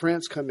Britain and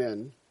France come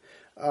in,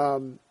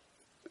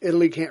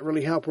 Italy can't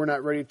really help. We're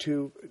not ready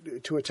to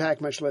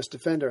attack, much less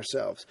defend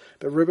ourselves.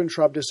 But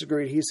Ribbentrop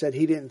disagreed. He said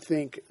he didn't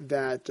think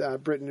that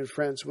Britain and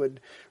France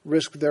would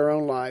risk their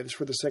own lives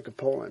for the sake of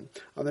Poland.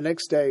 On the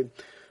next day,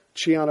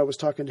 Ciano was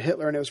talking to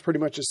Hitler, and it was pretty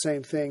much the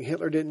same thing.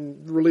 Hitler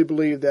didn't really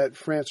believe that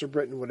France or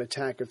Britain would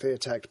attack if they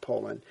attacked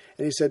Poland.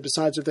 And he said,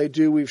 besides, if they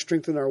do, we've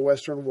strengthened our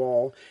western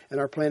wall, and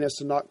our plan is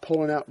to knock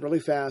Poland out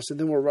really fast, and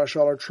then we'll rush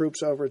all our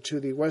troops over to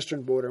the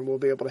western border, and we'll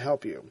be able to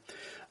help you.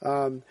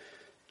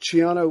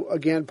 Ciano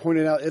again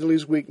pointed out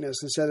Italy's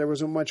weakness and said there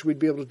wasn't much we'd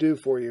be able to do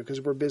for you because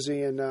we're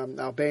busy in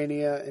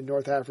Albania and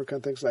North Africa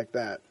and things like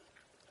that.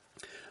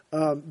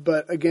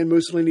 But again,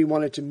 Mussolini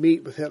wanted to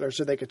meet with Hitler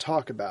so they could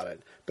talk about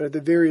it. But at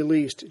the very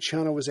least,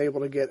 Ciano was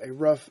able to get a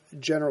rough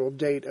general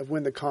date of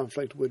when the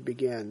conflict would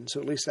begin. So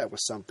at least that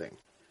was something.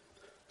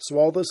 So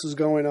all this is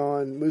going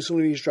on.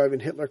 Mussolini's driving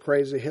Hitler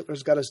crazy.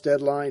 Hitler's got his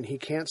deadline. He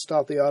can't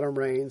stop the autumn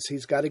rains.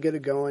 He's got to get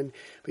it going.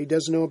 But he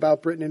doesn't know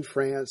about Britain and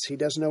France. He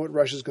doesn't know what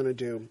Russia's going to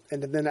do.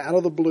 And then out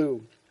of the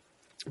blue,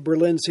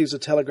 Berlin sees a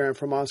telegram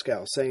from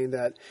Moscow saying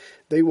that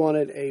they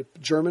wanted a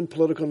German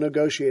political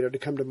negotiator to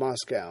come to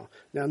Moscow.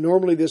 Now,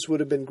 normally this would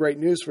have been great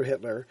news for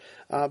Hitler,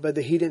 but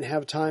he didn't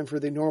have time for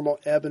the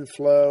normal ebb and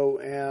flow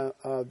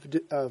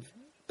of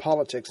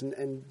politics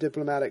and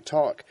diplomatic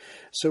talk.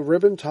 So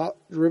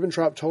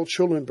Ribbentrop told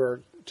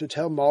Schulenburg to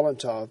tell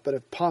Molotov, but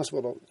if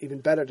possible, even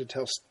better, to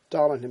tell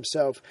Stalin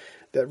himself,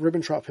 that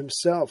Ribbentrop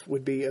himself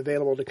would be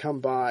available to come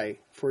by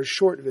for a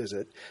short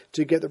visit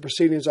to get the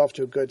proceedings off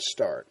to a good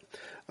start.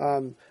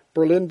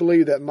 Berlin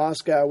believed that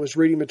Moscow was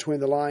reading between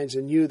the lines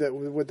and knew that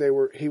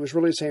what he was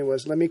really saying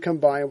was, let me come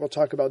by and we'll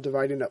talk about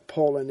dividing up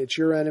Poland. It's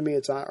your enemy,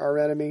 it's our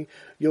enemy.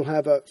 You'll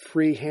have a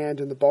free hand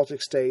in the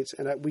Baltic states,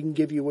 and we can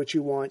give you what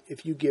you want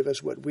if you give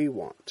us what we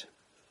want.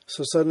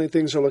 So suddenly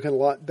things are looking a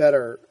lot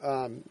better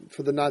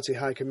for the Nazi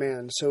high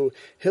command. So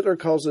Hitler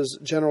calls his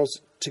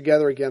generals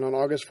together again on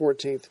August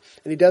 14th,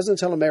 and he doesn't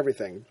tell them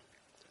everything,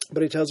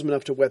 but he tells them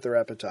enough to whet their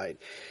appetite.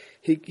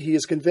 He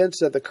is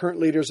convinced that the current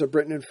leaders of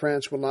Britain and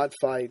France will not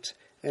fight,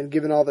 and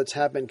given all that's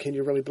happened, can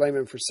you really blame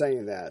him for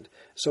saying that?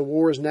 So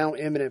war is now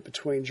imminent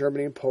between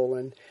Germany and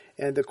Poland,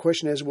 and the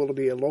question is, will it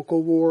be a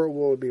local war or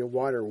will it be a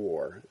wider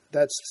war?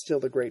 That's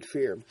still the great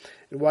fear.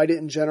 And why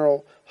didn't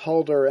General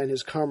Halder and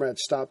his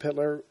comrades stop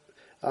Hitler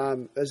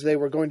as they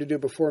were going to do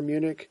before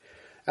Munich?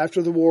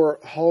 After the war,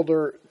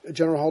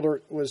 General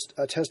Halder was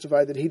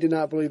testified that he did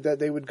not believe that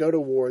they would go to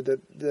war,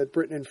 that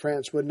Britain and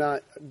France would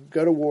not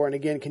go to war, and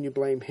again, can you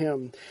blame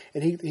him?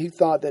 And he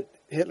thought that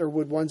Hitler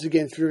would once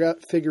again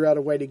figure out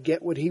a way to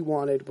get what he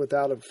wanted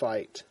without a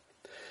fight.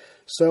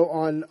 So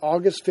on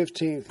August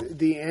 15th,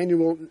 the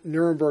annual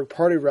Nuremberg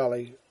Party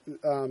Rally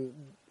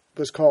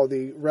was called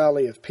the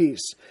Rally of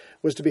Peace,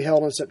 was to be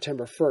held on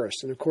September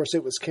 1st. And of course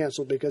it was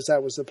canceled because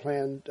that was the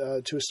plan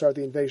to start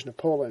the invasion of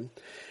Poland.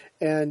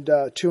 And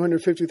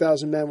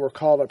 250,000 men were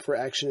called up for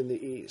action in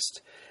the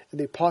east. And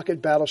the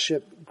pocket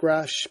battleship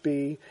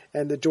Grafspee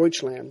and the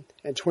Deutschland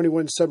and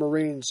 21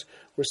 submarines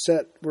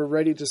were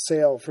ready to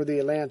sail for the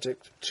Atlantic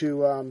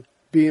to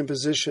be in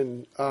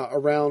position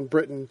around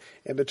Britain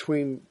and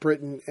between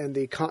Britain and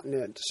the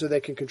continent so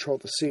they can control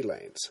the sea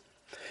lanes.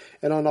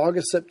 And on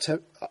August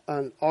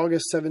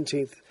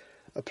 17th,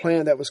 a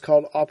plan that was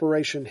called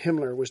Operation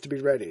Himmler was to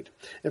be readied.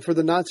 And for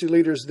the Nazi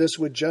leaders, this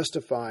would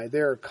justify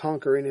their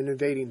conquering and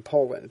invading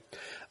Poland.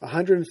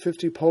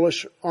 150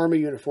 Polish army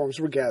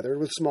uniforms were gathered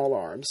with small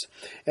arms,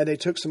 and they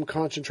took some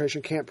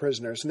concentration camp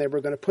prisoners, and they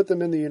were going to put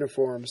them in the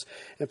uniforms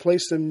and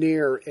place them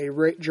near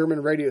a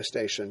German radio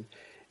station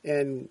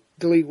in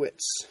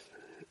Gleiwitz,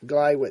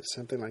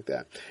 something like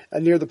that,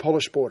 near the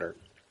Polish border.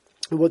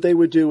 And what they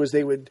would do is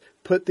they would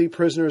put the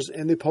prisoners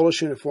in the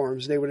Polish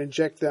uniforms, they would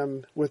inject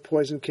them with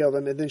poison, kill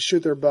them, and then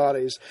shoot their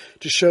bodies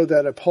to show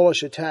that a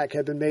Polish attack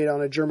had been made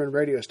on a German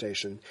radio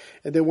station.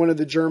 And then one of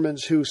the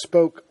Germans who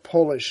spoke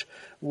Polish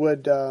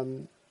would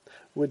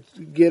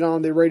get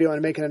on the radio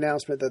and make an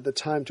announcement that the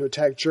time to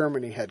attack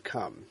Germany had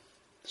come.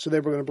 So they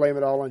were going to blame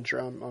it all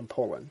on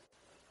Poland.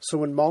 So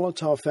when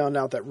Molotov found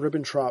out that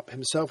Ribbentrop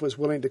himself was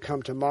willing to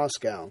come to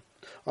Moscow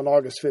on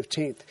August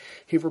 15th,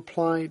 he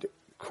replied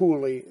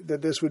coolly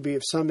that this would be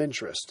of some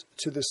interest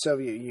to the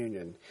Soviet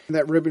Union, and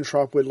that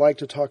Ribbentrop would like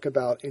to talk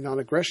about a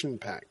non-aggression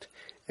pact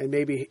and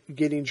maybe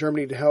getting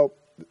Germany to help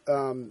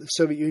the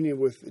Soviet Union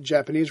with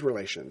Japanese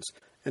relations,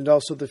 and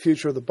also the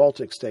future of the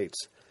Baltic states,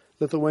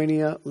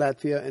 Lithuania,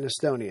 Latvia, and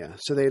Estonia.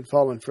 So they had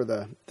fallen for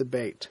the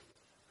bait.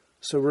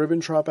 So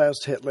Ribbentrop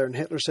asked Hitler, and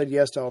Hitler said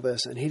yes to all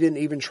this, and he didn't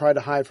even try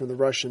to hide from the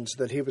Russians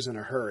that he was in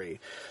a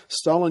hurry.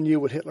 Stalin knew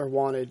what Hitler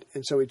wanted,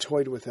 and so he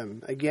toyed with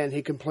him. Again,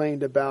 he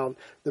complained about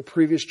the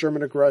previous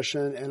German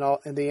aggression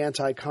and the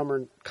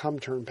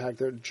anti-Comintern pact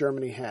that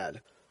Germany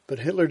had. But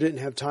Hitler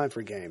didn't have time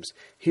for games.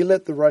 He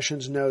let the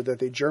Russians know that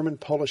the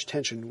German-Polish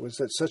tension was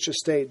at such a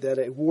state that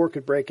a war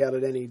could break out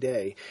at any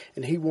day,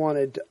 and he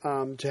wanted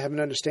to have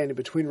an understanding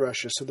between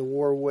Russia so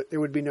there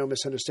would be no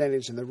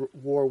misunderstandings and the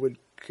war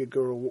could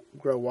grow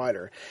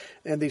wider.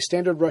 And the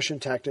standard Russian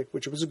tactic,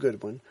 which was a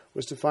good one,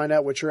 was to find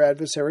out what your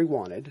adversary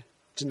wanted,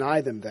 deny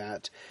them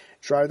that,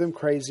 drive them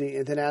crazy,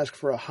 and then ask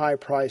for a high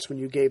price when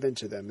you gave in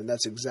to them, and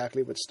that's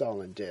exactly what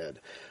Stalin did.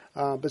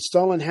 But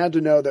Stalin had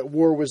to know that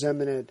war was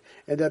imminent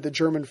and that the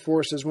German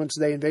forces, once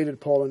they invaded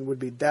Poland, would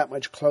be that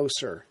much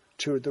closer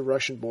to the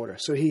Russian border.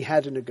 So he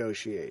had to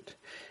negotiate.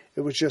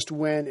 It was just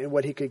when and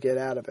what he could get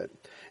out of it.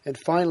 And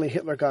finally,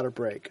 Hitler got a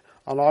break.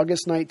 On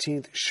August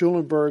 19th,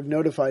 Schulenburg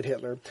notified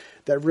Hitler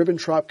that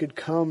Ribbentrop could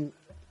come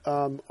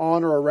on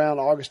or around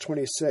August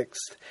 26th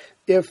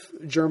if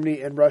Germany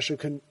and Russia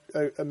could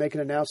make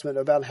an announcement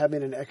about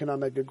having an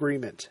economic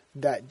agreement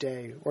that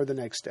day or the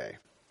next day.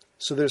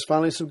 So there's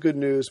finally some good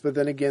news, but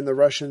then again, the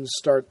Russians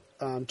start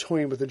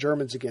toying with the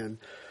Germans again.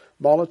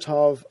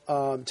 Molotov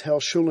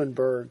tells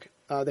Schulenburg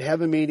they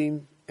have a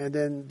meeting,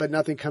 but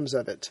nothing comes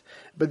of it.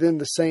 But then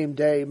the same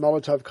day,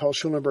 Molotov calls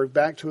Schulenburg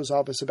back to his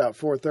office about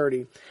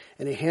 4:30,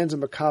 and he hands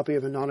him a copy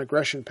of a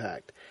non-aggression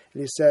pact.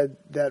 And he said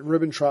that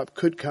Ribbentrop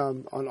could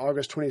come on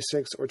August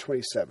 26th or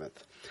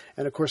 27th.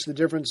 And of course, the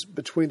difference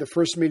between the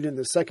first meeting and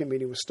the second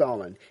meeting was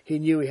Stalin. He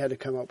knew he had to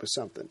come up with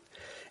something.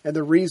 And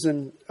the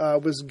reason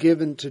was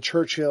given to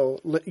Churchill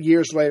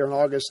years later in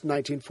August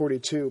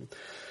 1942.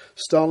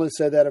 Stalin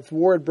said that if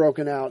war had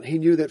broken out, he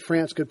knew that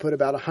France could put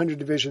about 100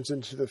 divisions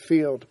into the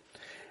field,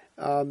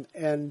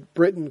 and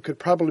Britain could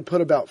probably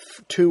put about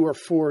 2 or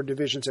 4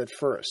 divisions at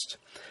first.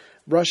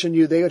 Russia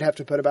knew they would have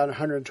to put about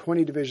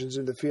 120 divisions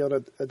in the field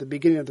at the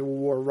beginning of the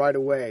war right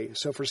away.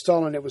 So for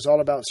Stalin, it was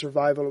all about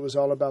survival. It was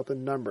all about the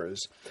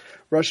numbers.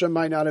 Russia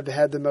might not have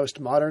had the most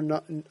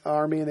modern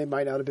army, and they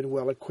might not have been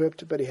well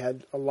equipped, but he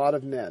had a lot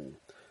of men.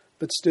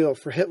 But still,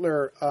 for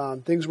Hitler,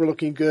 things were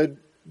looking good.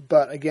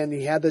 But again,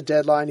 he had the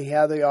deadline. He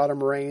had the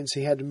autumn rains.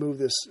 He had to move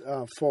this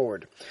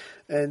forward.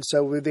 And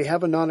so they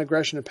have a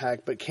non-aggression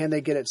pact, but can they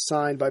get it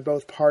signed by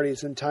both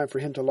parties in time for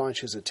him to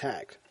launch his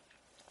attack?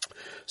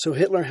 So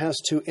Hitler has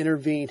to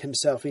intervene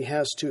himself. He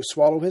has to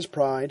swallow his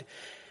pride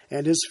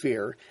and his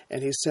fear,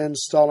 and he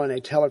sends Stalin a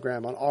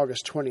telegram on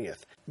August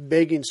 20th,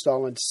 begging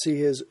Stalin to see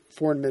his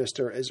foreign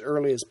minister as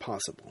early as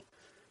possible.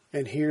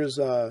 And here's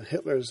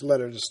Hitler's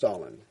letter to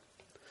Stalin.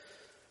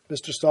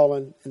 Mr.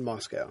 Stalin in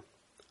Moscow.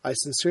 I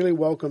sincerely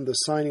welcome the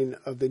signing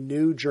of the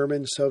new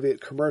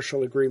German-Soviet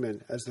commercial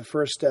agreement as the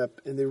first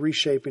step in the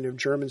reshaping of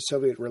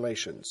German-Soviet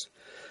relations.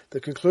 The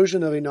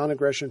conclusion of a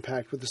non-aggression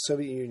pact with the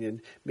Soviet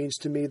Union means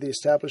to me the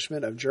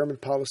establishment of German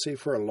policy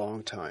for a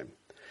long time.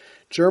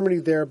 Germany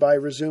thereby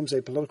resumes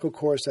a political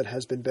course that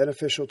has been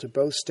beneficial to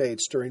both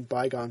states during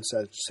bygone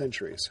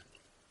centuries.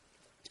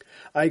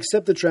 I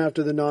accept the draft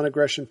of the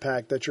non-aggression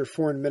pact that your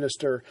foreign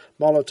minister,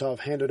 Molotov,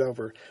 handed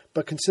over,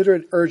 but consider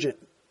it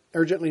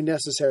urgently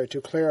necessary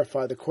to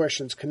clarify the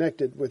questions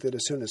connected with it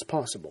as soon as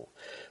possible.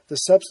 The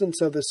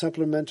substance of the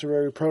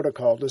supplementary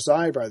protocol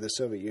desired by the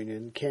Soviet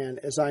Union can,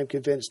 as I am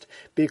convinced,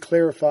 be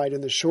clarified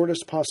in the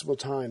shortest possible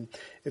time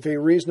if a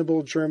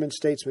reasonable German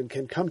statesman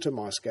can come to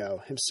Moscow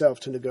himself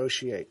to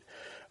negotiate.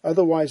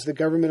 Otherwise, the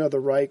government of the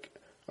Reich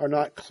are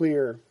not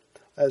clear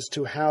as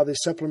to how the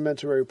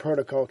supplementary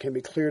protocol can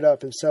be cleared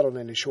up and settled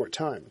in a short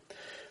time.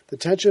 The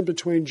tension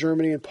between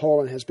Germany and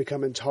Poland has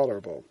become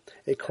intolerable.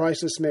 A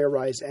crisis may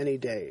arise any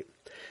day.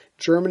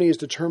 Germany is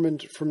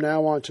determined from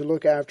now on to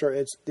look after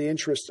the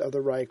interests of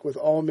the Reich with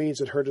all means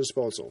at her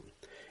disposal.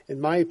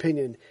 In my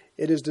opinion,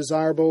 it is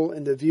desirable,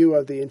 in the view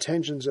of the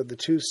intentions of the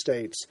two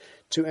states,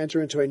 to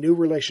enter into a new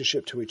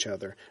relationship to each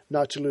other,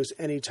 not to lose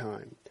any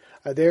time.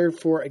 I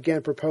therefore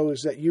again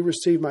propose that you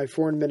receive my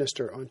foreign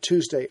minister on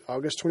Tuesday,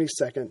 August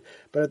 22nd,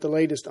 but at the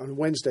latest on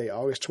Wednesday,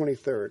 August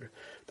 23rd.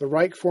 The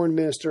Reich foreign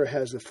minister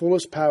has the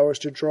fullest powers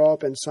to draw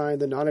up and sign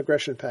the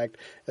non-aggression pact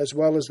as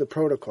well as the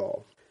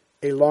protocol.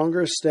 A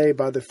longer stay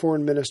by the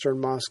foreign minister in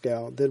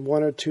Moscow than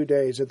 1 or 2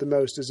 days at the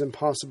most is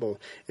impossible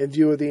in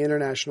view of the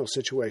international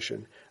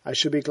situation. I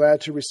should be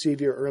glad to receive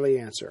your early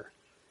answer.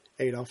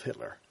 Adolf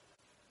Hitler.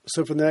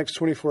 So for the next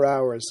 24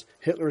 hours,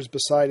 Hitler is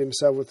beside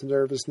himself with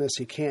nervousness.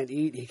 He can't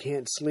eat, he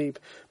can't sleep,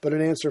 but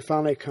an answer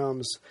finally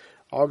comes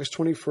August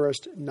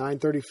 21st,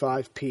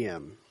 9:35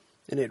 p.m.,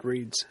 and it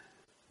reads,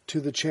 To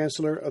the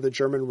Chancellor of the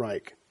German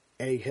Reich,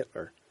 A.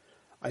 Hitler,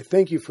 I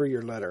thank you for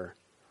your letter.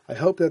 I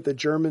hope that the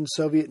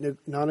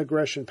German-Soviet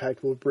non-aggression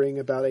pact will bring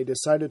about a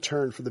decided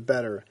turn for the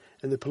better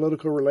in the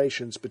political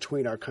relations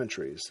between our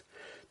countries.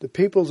 The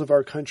peoples of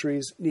our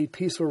countries need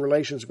peaceful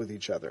relations with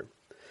each other.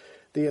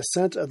 The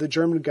assent of the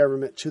German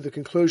government to the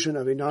conclusion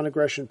of a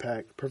non-aggression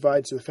pact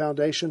provides the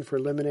foundation for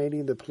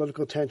eliminating the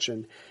political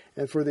tension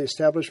and for the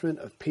establishment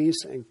of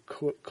peace and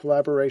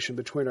collaboration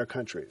between our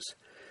countries.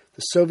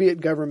 The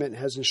Soviet government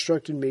has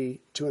instructed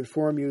me to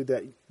inform you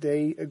that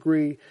they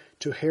agree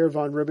to Herr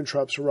von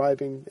Ribbentrop's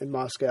arriving in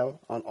Moscow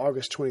on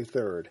August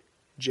 23rd.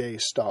 J.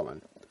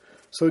 Stalin.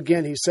 So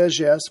again, he says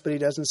yes, but he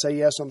doesn't say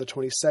yes on the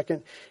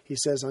 22nd. He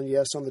says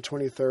yes on the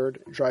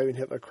 23rd, driving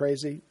Hitler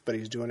crazy, but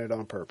he's doing it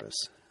on purpose.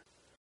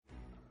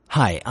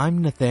 Hi,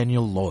 I'm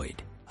Nathaniel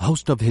Lloyd,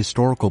 host of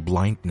Historical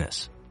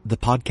Blindness, the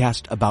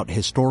podcast about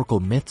historical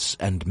myths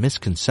and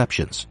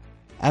misconceptions.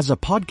 As a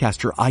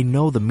podcaster, I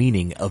know the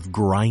meaning of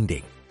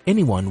grinding.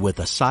 Anyone with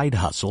a side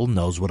hustle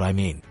knows what I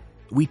mean.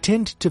 We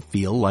tend to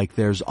feel like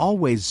there's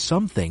always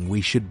something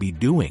we should be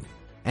doing,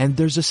 and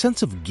there's a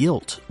sense of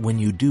guilt when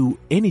you do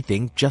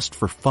anything just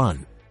for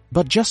fun.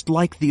 But just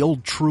like the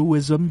old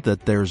truism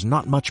that there's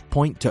not much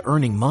point to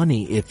earning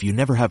money if you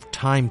never have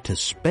time to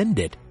spend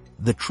it,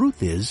 the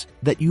truth is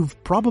that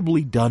you've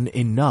probably done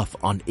enough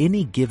on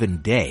any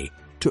given day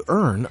to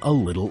earn a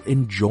little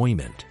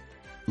enjoyment.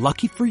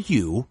 Lucky for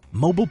you,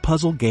 mobile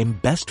puzzle game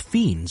Best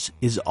Fiends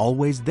is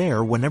always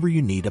there whenever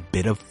you need a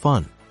bit of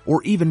fun,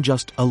 or even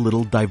just a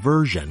little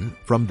diversion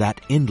from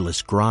that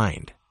endless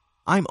grind.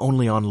 I'm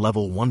only on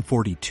level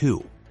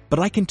 142, but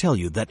I can tell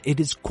you that it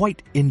is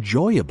quite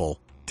enjoyable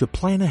to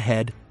plan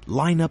ahead,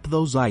 line up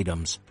those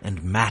items,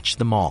 and match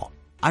them all.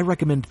 I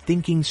recommend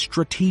thinking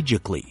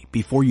strategically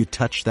before you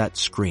touch that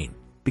screen,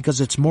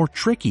 because it's more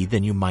tricky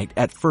than you might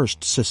at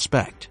first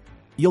suspect.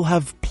 You'll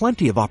have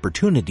plenty of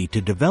opportunity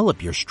to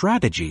develop your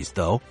strategies,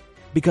 though,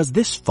 because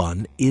this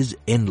fun is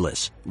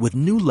endless, with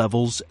new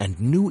levels and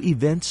new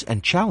events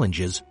and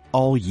challenges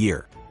all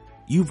year.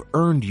 You've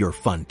earned your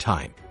fun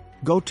time.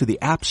 Go to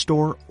the App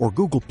Store or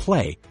Google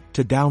Play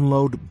to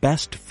download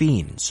Best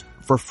Fiends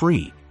for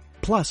free.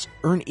 Plus,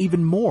 earn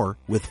even more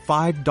with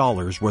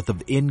 $5 worth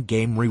of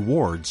in-game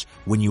rewards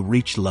when you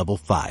reach level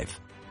 5.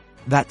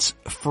 That's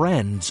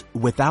friends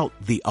without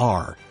the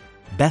R.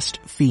 Best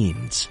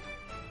Fiends.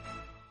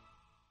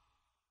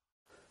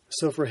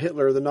 So for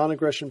Hitler, the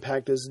non-aggression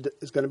pact is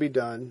going to be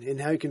done, and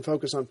now he can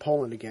focus on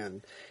Poland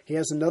again. He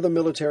has another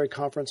military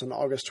conference on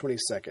August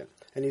 22nd,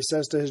 and he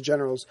says to his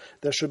generals,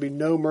 there should be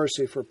no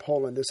mercy for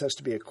Poland. This has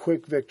to be a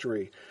quick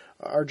victory.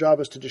 Our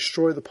job is to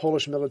destroy the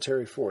Polish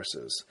military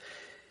forces.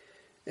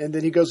 And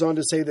then he goes on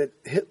to say that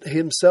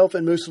himself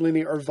and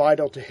Mussolini are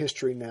vital to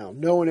history now.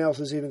 No one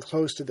else is even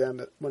close to them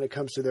when it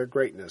comes to their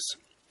greatness.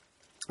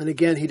 And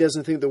again, he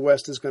doesn't think the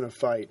West is going to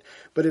fight.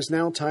 But it's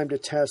now time to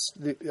test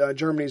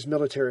Germany's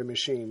military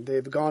machine.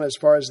 They've gone as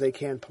far as they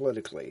can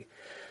politically.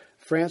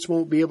 France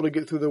won't be able to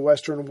get through the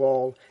Western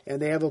Wall,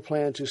 and they have a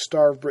plan to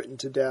starve Britain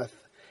to death.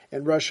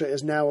 And Russia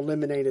is now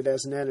eliminated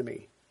as an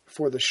enemy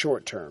for the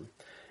short term.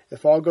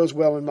 If all goes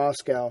well in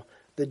Moscow,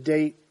 the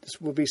date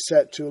will be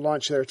set to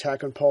launch their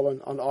attack on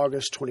Poland on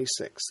August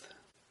 26th.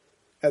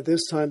 At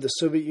this time, the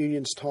Soviet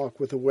Union's talk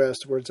with the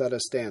West was at a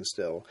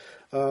standstill.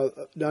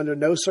 Under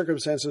no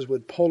circumstances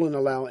would Poland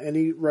allow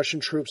any Russian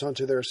troops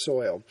onto their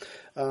soil.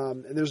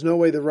 And there's no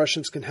way the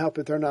Russians can help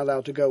if they're not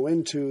allowed to go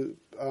into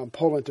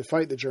Poland to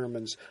fight the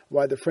Germans,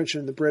 while the French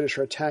and the British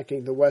are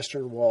attacking the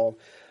Western Wall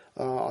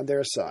on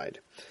their side.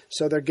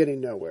 So they're getting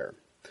nowhere.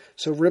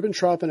 So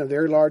Ribbentrop and a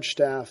very large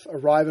staff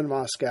arrive in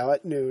Moscow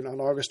at noon on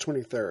August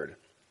 23rd.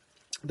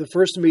 The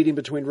first meeting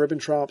between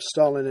Ribbentrop,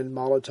 Stalin, and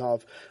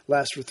Molotov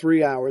lasts for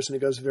 3 hours, and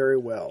it goes very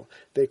well.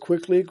 They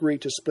quickly agree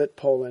to split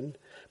Poland,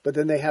 but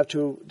then they have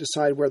to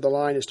decide where the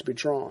line is to be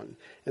drawn.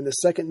 In the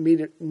second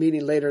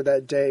meeting later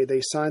that day,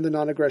 they sign the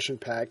Non-Aggression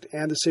Pact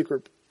and the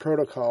secret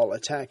protocol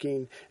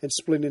attacking and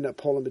splitting up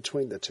Poland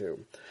between the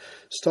two.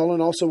 Stalin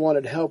also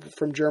wanted help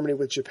from Germany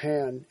with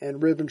Japan, and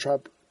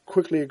Ribbentrop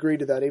quickly agreed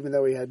to that, even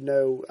though he had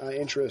no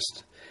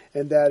interest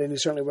in that, and he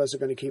certainly wasn't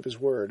going to keep his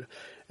word.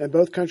 And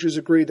both countries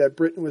agreed that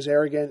Britain was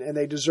arrogant and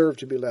they deserved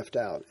to be left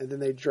out, and then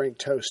they drank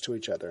toast to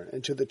each other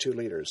and to the two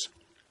leaders.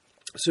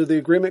 So the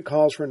agreement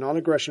calls for a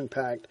non-aggression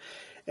pact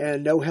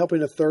and no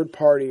helping a third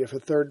party if a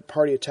third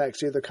party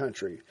attacks either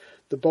country.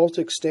 The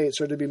Baltic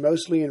states are to be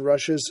mostly in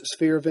Russia's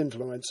sphere of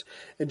influence,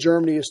 and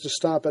Germany is to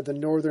stop at the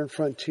northern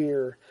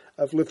frontier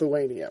of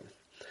Lithuania.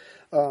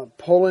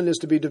 Poland is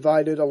to be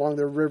divided along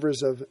the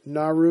rivers of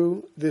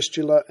Naru,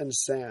 Vistula, and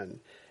San.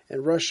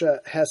 And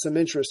Russia has some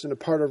interest in a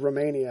part of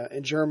Romania,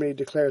 and Germany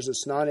declares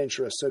it's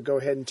non-interest, so go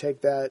ahead and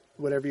take that,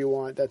 whatever you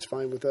want, that's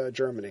fine with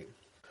Germany.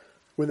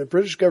 When the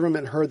British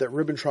government heard that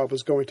Ribbentrop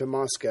was going to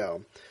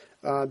Moscow,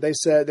 they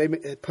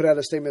put out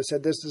a statement that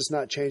said, this does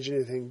not change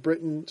anything.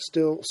 Britain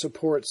still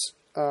supports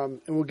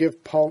and will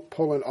give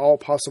Poland all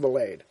possible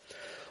aid.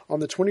 On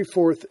the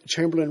 24th,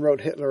 Chamberlain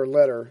wrote Hitler a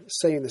letter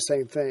saying the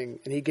same thing,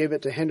 and he gave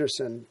it to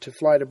Henderson to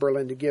fly to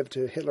Berlin to give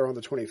to Hitler on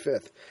the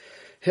 25th.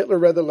 Hitler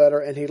read the letter,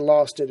 and he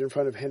lost it in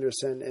front of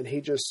Henderson, and he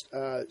just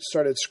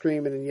started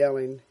screaming and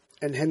yelling,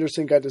 and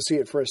Henderson got to see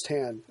it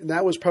firsthand. And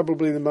that was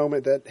probably the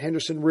moment that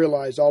Henderson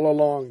realized all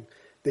along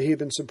that he had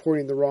been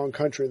supporting the wrong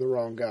country and the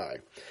wrong guy.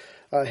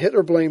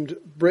 Hitler blamed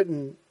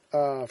Britain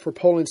for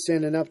Poland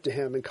standing up to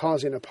him and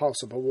causing a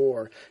possible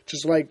war.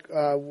 Just like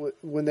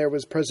when there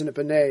was President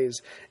Beneš.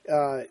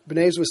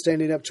 Beneš was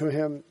standing up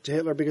to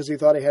Hitler because he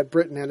thought he had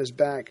Britain at his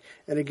back.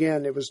 And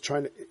again, it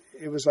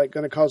was like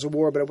going to cause a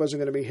war, but it wasn't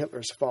going to be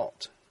Hitler's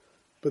fault.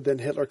 But then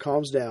Hitler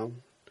calms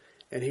down,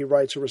 and he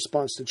writes a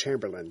response to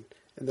Chamberlain.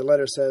 And the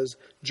letter says,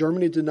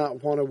 Germany did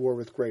not want a war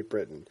with Great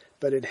Britain,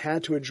 but it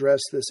had to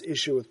address this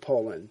issue with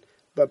Poland.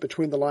 but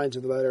between the lines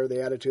of the letter,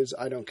 the attitude is,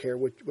 I don't care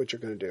what you're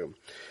going to do.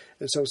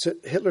 And so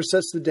Hitler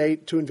sets the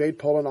date to invade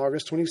Poland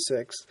August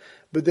 26th,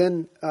 but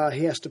then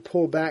he has to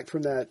pull back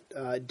from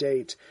that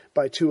date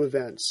by two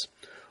events.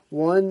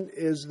 One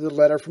is the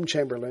letter from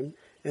Chamberlain,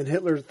 and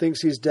Hitler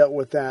thinks he's dealt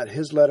with that.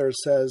 His letter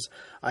says,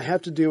 I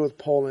have to deal with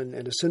Poland,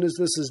 and as soon as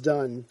this is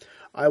done,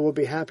 I will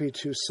be happy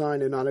to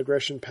sign a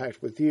non-aggression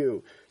pact with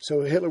you.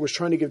 So Hitler was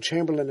trying to give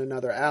Chamberlain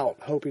another out,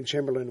 hoping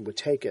Chamberlain would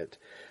take it.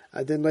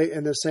 Then late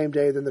in the same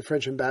day, then the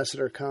French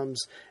ambassador comes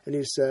and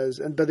he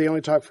says, but they only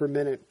talk for a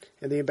minute,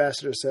 and the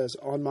ambassador says,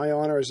 on my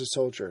honor as a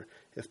soldier,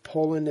 if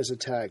Poland is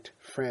attacked,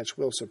 France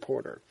will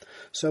support her.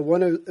 So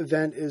one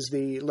event is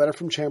the letter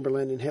from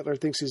Chamberlain, and Hitler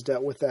thinks he's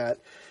dealt with that.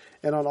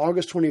 And on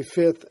August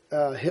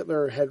 25th,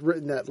 Hitler had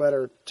written that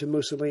letter to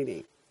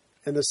Mussolini.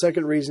 And the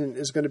second reason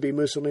is going to be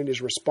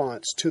Mussolini's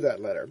response to that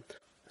letter.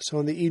 So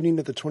on the evening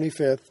of the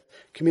 25th,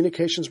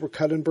 communications were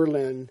cut in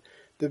Berlin.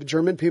 The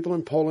German people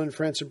in Poland,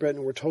 France, and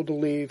Britain were told to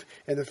leave,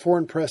 and the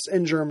foreign press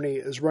in Germany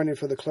is running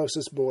for the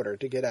closest border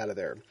to get out of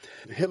there.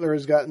 Hitler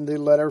has gotten the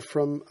letter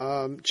from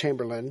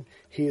Chamberlain.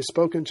 He has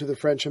spoken to the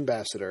French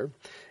ambassador,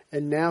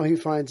 and now he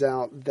finds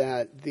out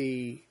that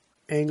the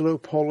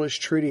Anglo-Polish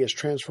treaty has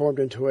transformed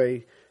into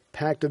a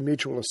pact of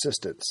mutual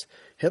assistance.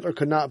 Hitler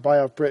could not buy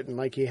off Britain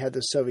like he had the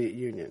Soviet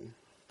Union.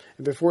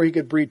 And before he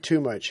could breathe too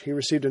much, he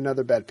received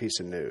another bad piece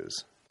of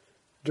news.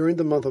 During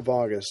the month of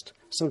August,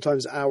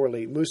 sometimes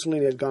hourly,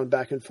 Mussolini had gone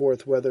back and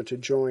forth whether to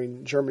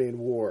join Germany in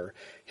war.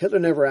 Hitler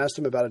never asked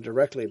him about it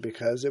directly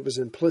because it was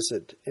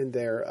implicit in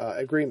their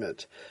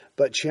agreement,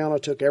 but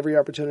Ciano took every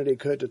opportunity he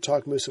could to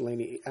talk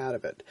Mussolini out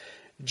of it.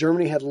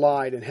 Germany had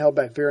lied and held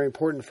back very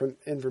important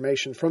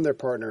information from their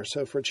partner,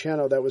 so for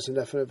Ciano that was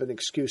enough of an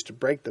excuse to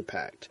break the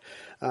pact.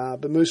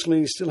 But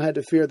Mussolini still had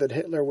to fear that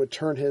Hitler would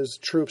turn his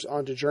troops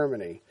onto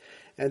Germany,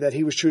 and that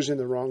he was choosing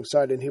the wrong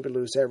side and he would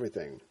lose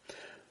everything.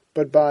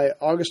 But by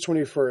August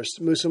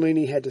 21st,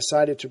 Mussolini had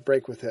decided to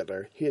break with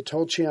Hitler. He had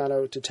told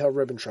Ciano to tell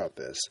Ribbentrop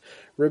this.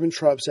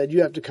 Ribbentrop said,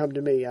 you have to come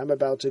to me. I'm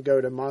about to go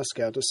to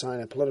Moscow to sign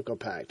a political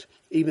pact.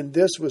 Even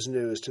this was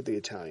news to the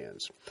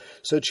Italians.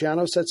 So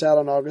Ciano sets out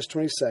on August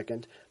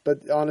 22nd,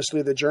 but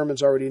honestly, the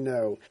Germans already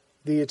know.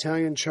 The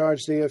Italian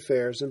charged the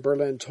affairs, and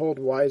Berlin told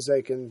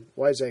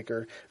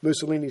Weizsäcker,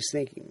 Mussolini's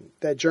thinking,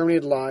 that Germany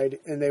had lied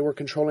and they were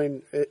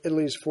controlling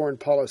Italy's foreign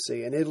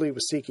policy, and Italy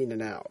was seeking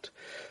an out.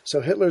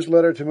 So Hitler's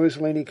letter to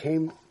Mussolini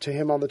came to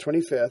him on the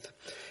 25th,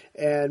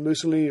 and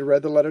Mussolini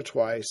read the letter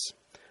twice.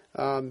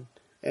 And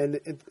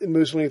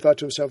Mussolini thought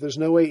to himself, there's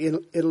no way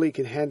Italy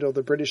can handle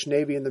the British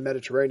Navy in the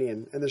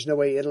Mediterranean, and there's no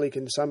way Italy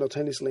can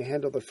simultaneously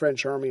handle the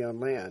French army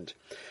on land.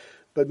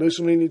 But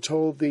Mussolini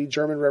told the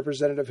German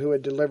representative who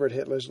had delivered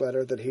Hitler's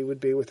letter that he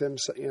would be with him,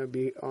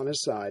 be on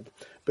his side.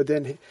 But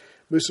then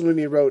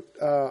Mussolini wrote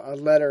a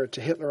letter to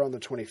Hitler on the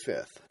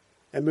 25th.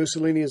 And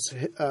Mussolini's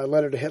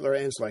letter to Hitler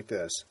ends like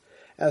this.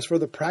 As for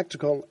the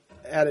practical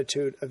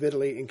attitude of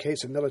Italy in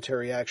case of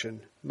military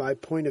action, my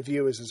point of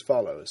view is as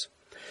follows.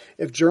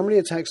 If Germany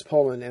attacks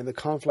Poland and the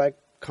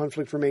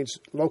conflict remains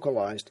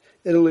localized,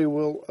 Italy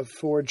will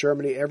afford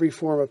Germany every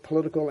form of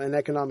political and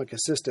economic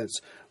assistance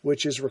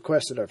which is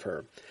requested of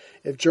her.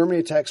 If Germany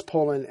attacks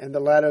Poland and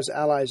the latter's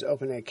allies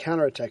open a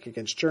counterattack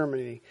against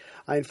Germany,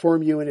 I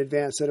inform you in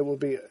advance that it will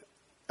be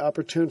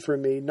opportune for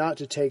me not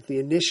to take the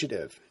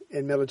initiative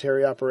in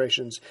military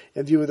operations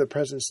in view of the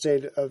present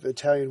state of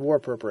Italian war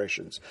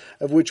preparations,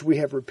 of which we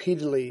have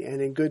repeatedly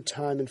and in good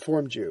time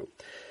informed you,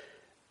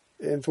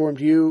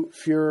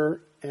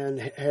 Führer, and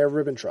Herr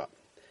Ribbentrop.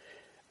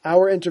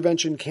 Our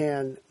intervention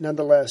can,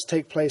 nonetheless,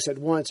 take place at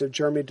once if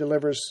Germany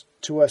delivers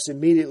to us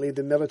immediately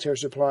the military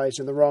supplies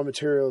and the raw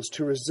materials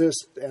to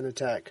resist an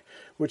attack,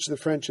 which the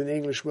French and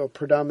English will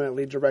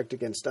predominantly direct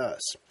against us.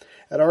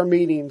 At our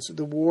meetings,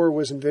 the war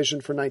was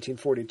envisioned for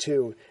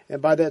 1942,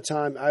 and by that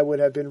time I would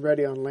have been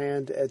ready on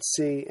land, at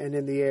sea, and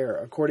in the air,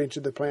 according to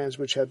the plans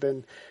which have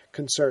been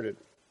concerted.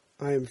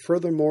 I am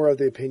furthermore of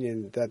the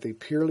opinion that the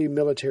purely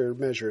military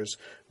measures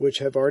which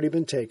have already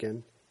been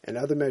taken, and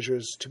other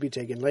measures to be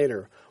taken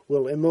later,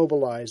 will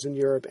immobilize in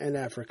Europe and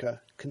Africa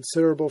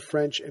considerable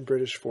French and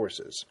British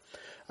forces.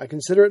 I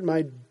consider it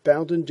my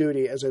bounden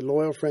duty as a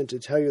loyal friend to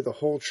tell you the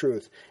whole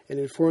truth and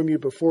inform you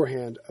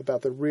beforehand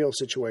about the real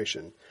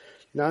situation.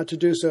 Not to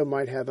do so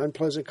might have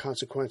unpleasant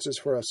consequences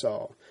for us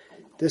all.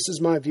 This is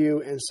my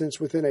view, and since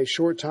within a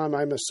short time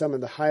I must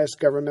summon the highest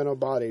governmental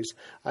bodies,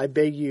 I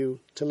beg you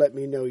to let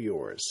me know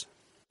yours.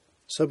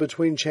 So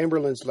between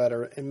Chamberlain's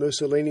letter and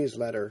Mussolini's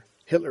letter,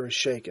 Hitler is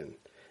shaken.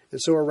 And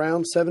so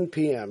around 7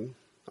 p.m.,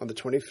 on the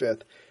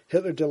 25th,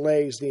 Hitler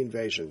delays the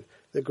invasion.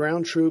 The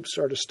ground troops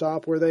are to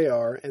stop where they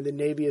are, and the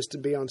Navy is to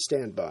be on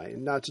standby,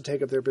 and not to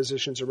take up their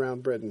positions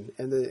around Britain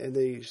and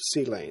the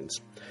sea lanes.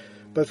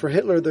 But for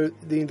Hitler, the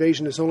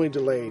invasion is only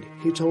delayed.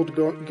 He told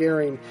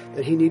Goering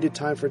that he needed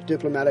time for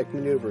diplomatic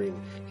maneuvering.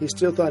 He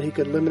still thought he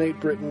could eliminate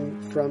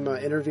Britain from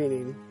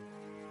intervening,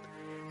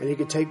 and he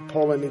could take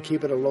Poland and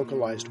keep it a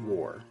localized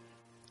war.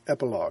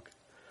 Epilogue.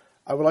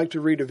 I would like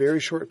to read a very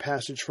short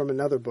passage from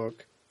another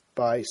book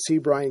by C.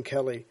 Brian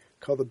Kelly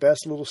called The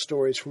Best Little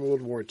Stories from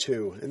World War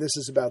II, and this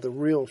is about the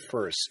real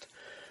first.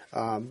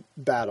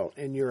 battle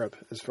in Europe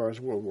as far as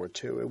World War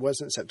II. It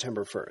wasn't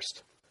September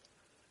 1st.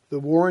 The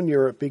war in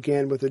Europe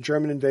began with the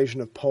German invasion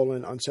of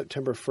Poland on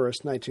September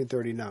 1st,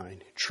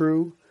 1939.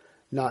 True,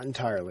 not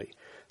entirely.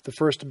 The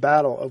first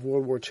battle of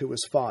World War II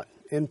was fought,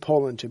 in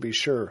Poland to be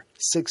sure,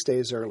 6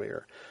 days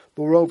earlier.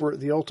 Moreover,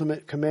 the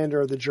ultimate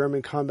commander of the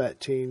German combat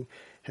team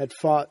had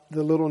fought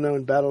the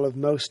little-known Battle of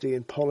Mosty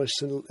in Polish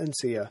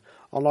Silesia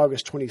on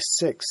August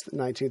 26,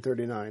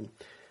 1939,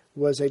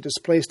 was a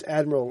displaced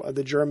admiral of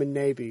the German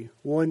Navy,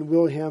 one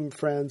Wilhelm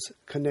Franz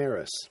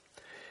Canaris.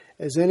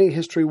 As any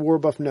history war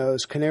buff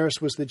knows,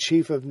 Canaris was the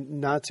chief of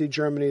Nazi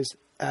Germany's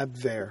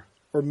Abwehr,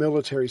 or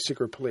military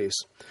secret police.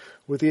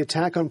 With the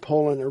attack on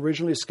Poland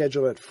originally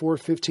scheduled at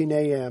 4:15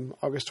 a.m.,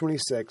 August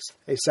 26,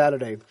 a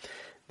Saturday,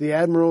 the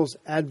admiral's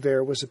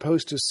Abwehr was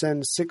supposed to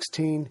send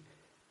 16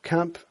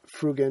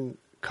 Kampfflugzeug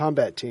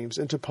combat teams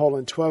into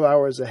Poland 12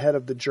 hours ahead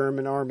of the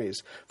German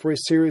armies for a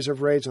series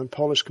of raids on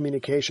Polish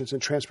communications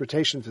and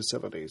transportation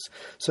facilities,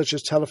 such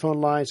as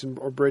telephone lines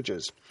or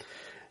bridges.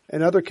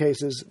 In other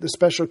cases, the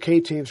special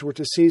K-teams were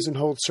to seize and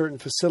hold certain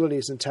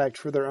facilities intact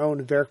for their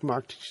own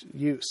Wehrmacht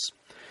use.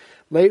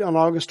 Late on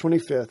August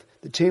 25th,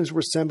 the teams were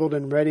assembled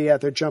and ready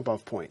at their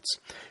jump-off points.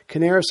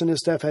 Canaris and his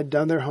staff had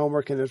done their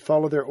homework and had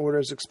followed their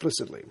orders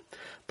explicitly.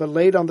 But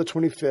late on the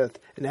 25th,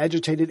 an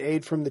agitated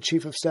aide from the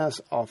Chief of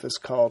Staff's office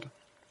called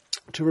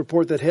to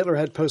report that Hitler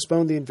had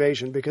postponed the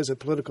invasion because of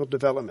political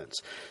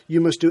developments.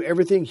 "You must do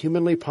everything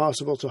humanly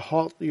possible to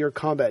halt your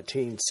combat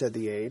teams," said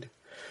the aide.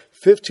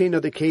 15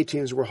 of the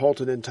K-teams were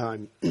halted in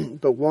time,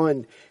 but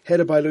one,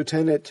 headed by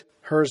Lieutenant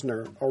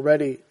Herzner,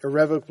 already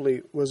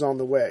irrevocably was on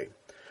the way.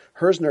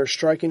 Herzner,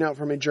 striking out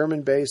from a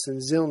German base in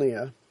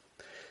Zilnia,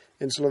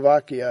 in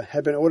Slovakia,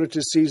 had been ordered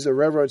to seize the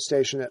railroad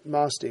station at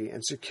Mosty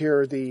and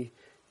secure the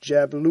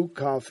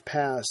Jablukov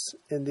Pass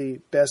in the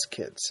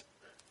Beskids.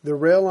 The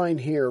rail line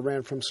here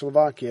ran from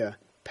Slovakia,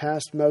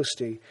 past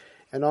Mosty,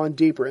 and on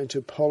deeper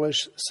into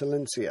Polish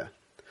Silesia.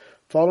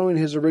 Following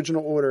his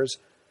original orders,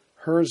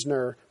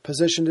 Herzner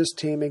positioned his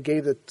team and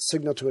gave the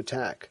signal to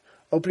attack.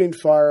 Opening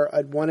fire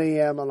at 1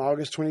 a.m. on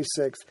August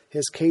 26th,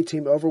 his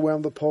K-team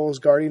overwhelmed the Poles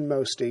guarding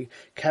Mosty,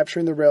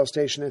 capturing the rail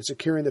station and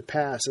securing the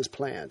pass as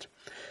planned.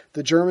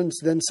 The Germans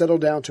then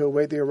settled down to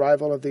await the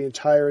arrival of the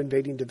entire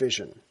invading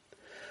division.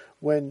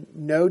 When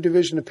no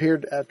division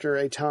appeared after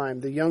a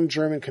time, the young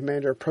German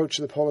commander approached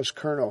the Polish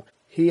colonel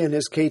he and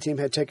his K-team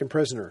had taken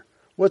prisoner.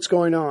 "What's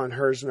going on?"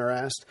 Herzner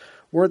asked.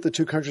 "Weren't the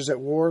two countries at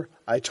war?"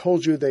 "I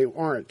told you they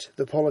aren't,"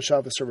 the Polish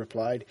officer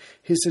replied.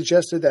 He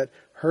suggested that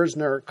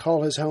Herzner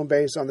call his home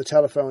base on the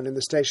telephone in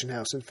the station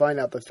house and find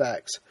out the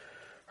facts.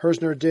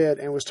 Herzner did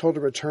and was told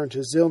to return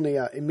to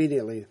Zilnia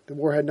immediately. The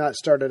war had not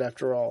started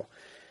after all.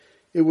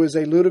 It was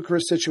a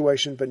ludicrous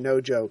situation, but no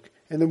joke.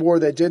 In the war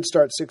that did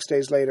start 6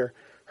 days later,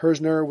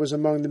 Herzner was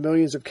among the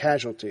millions of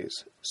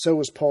casualties. So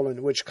was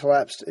Poland, which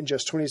collapsed in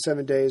just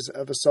 27 days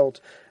of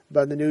assault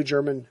by the new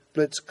German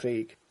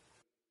Blitzkrieg.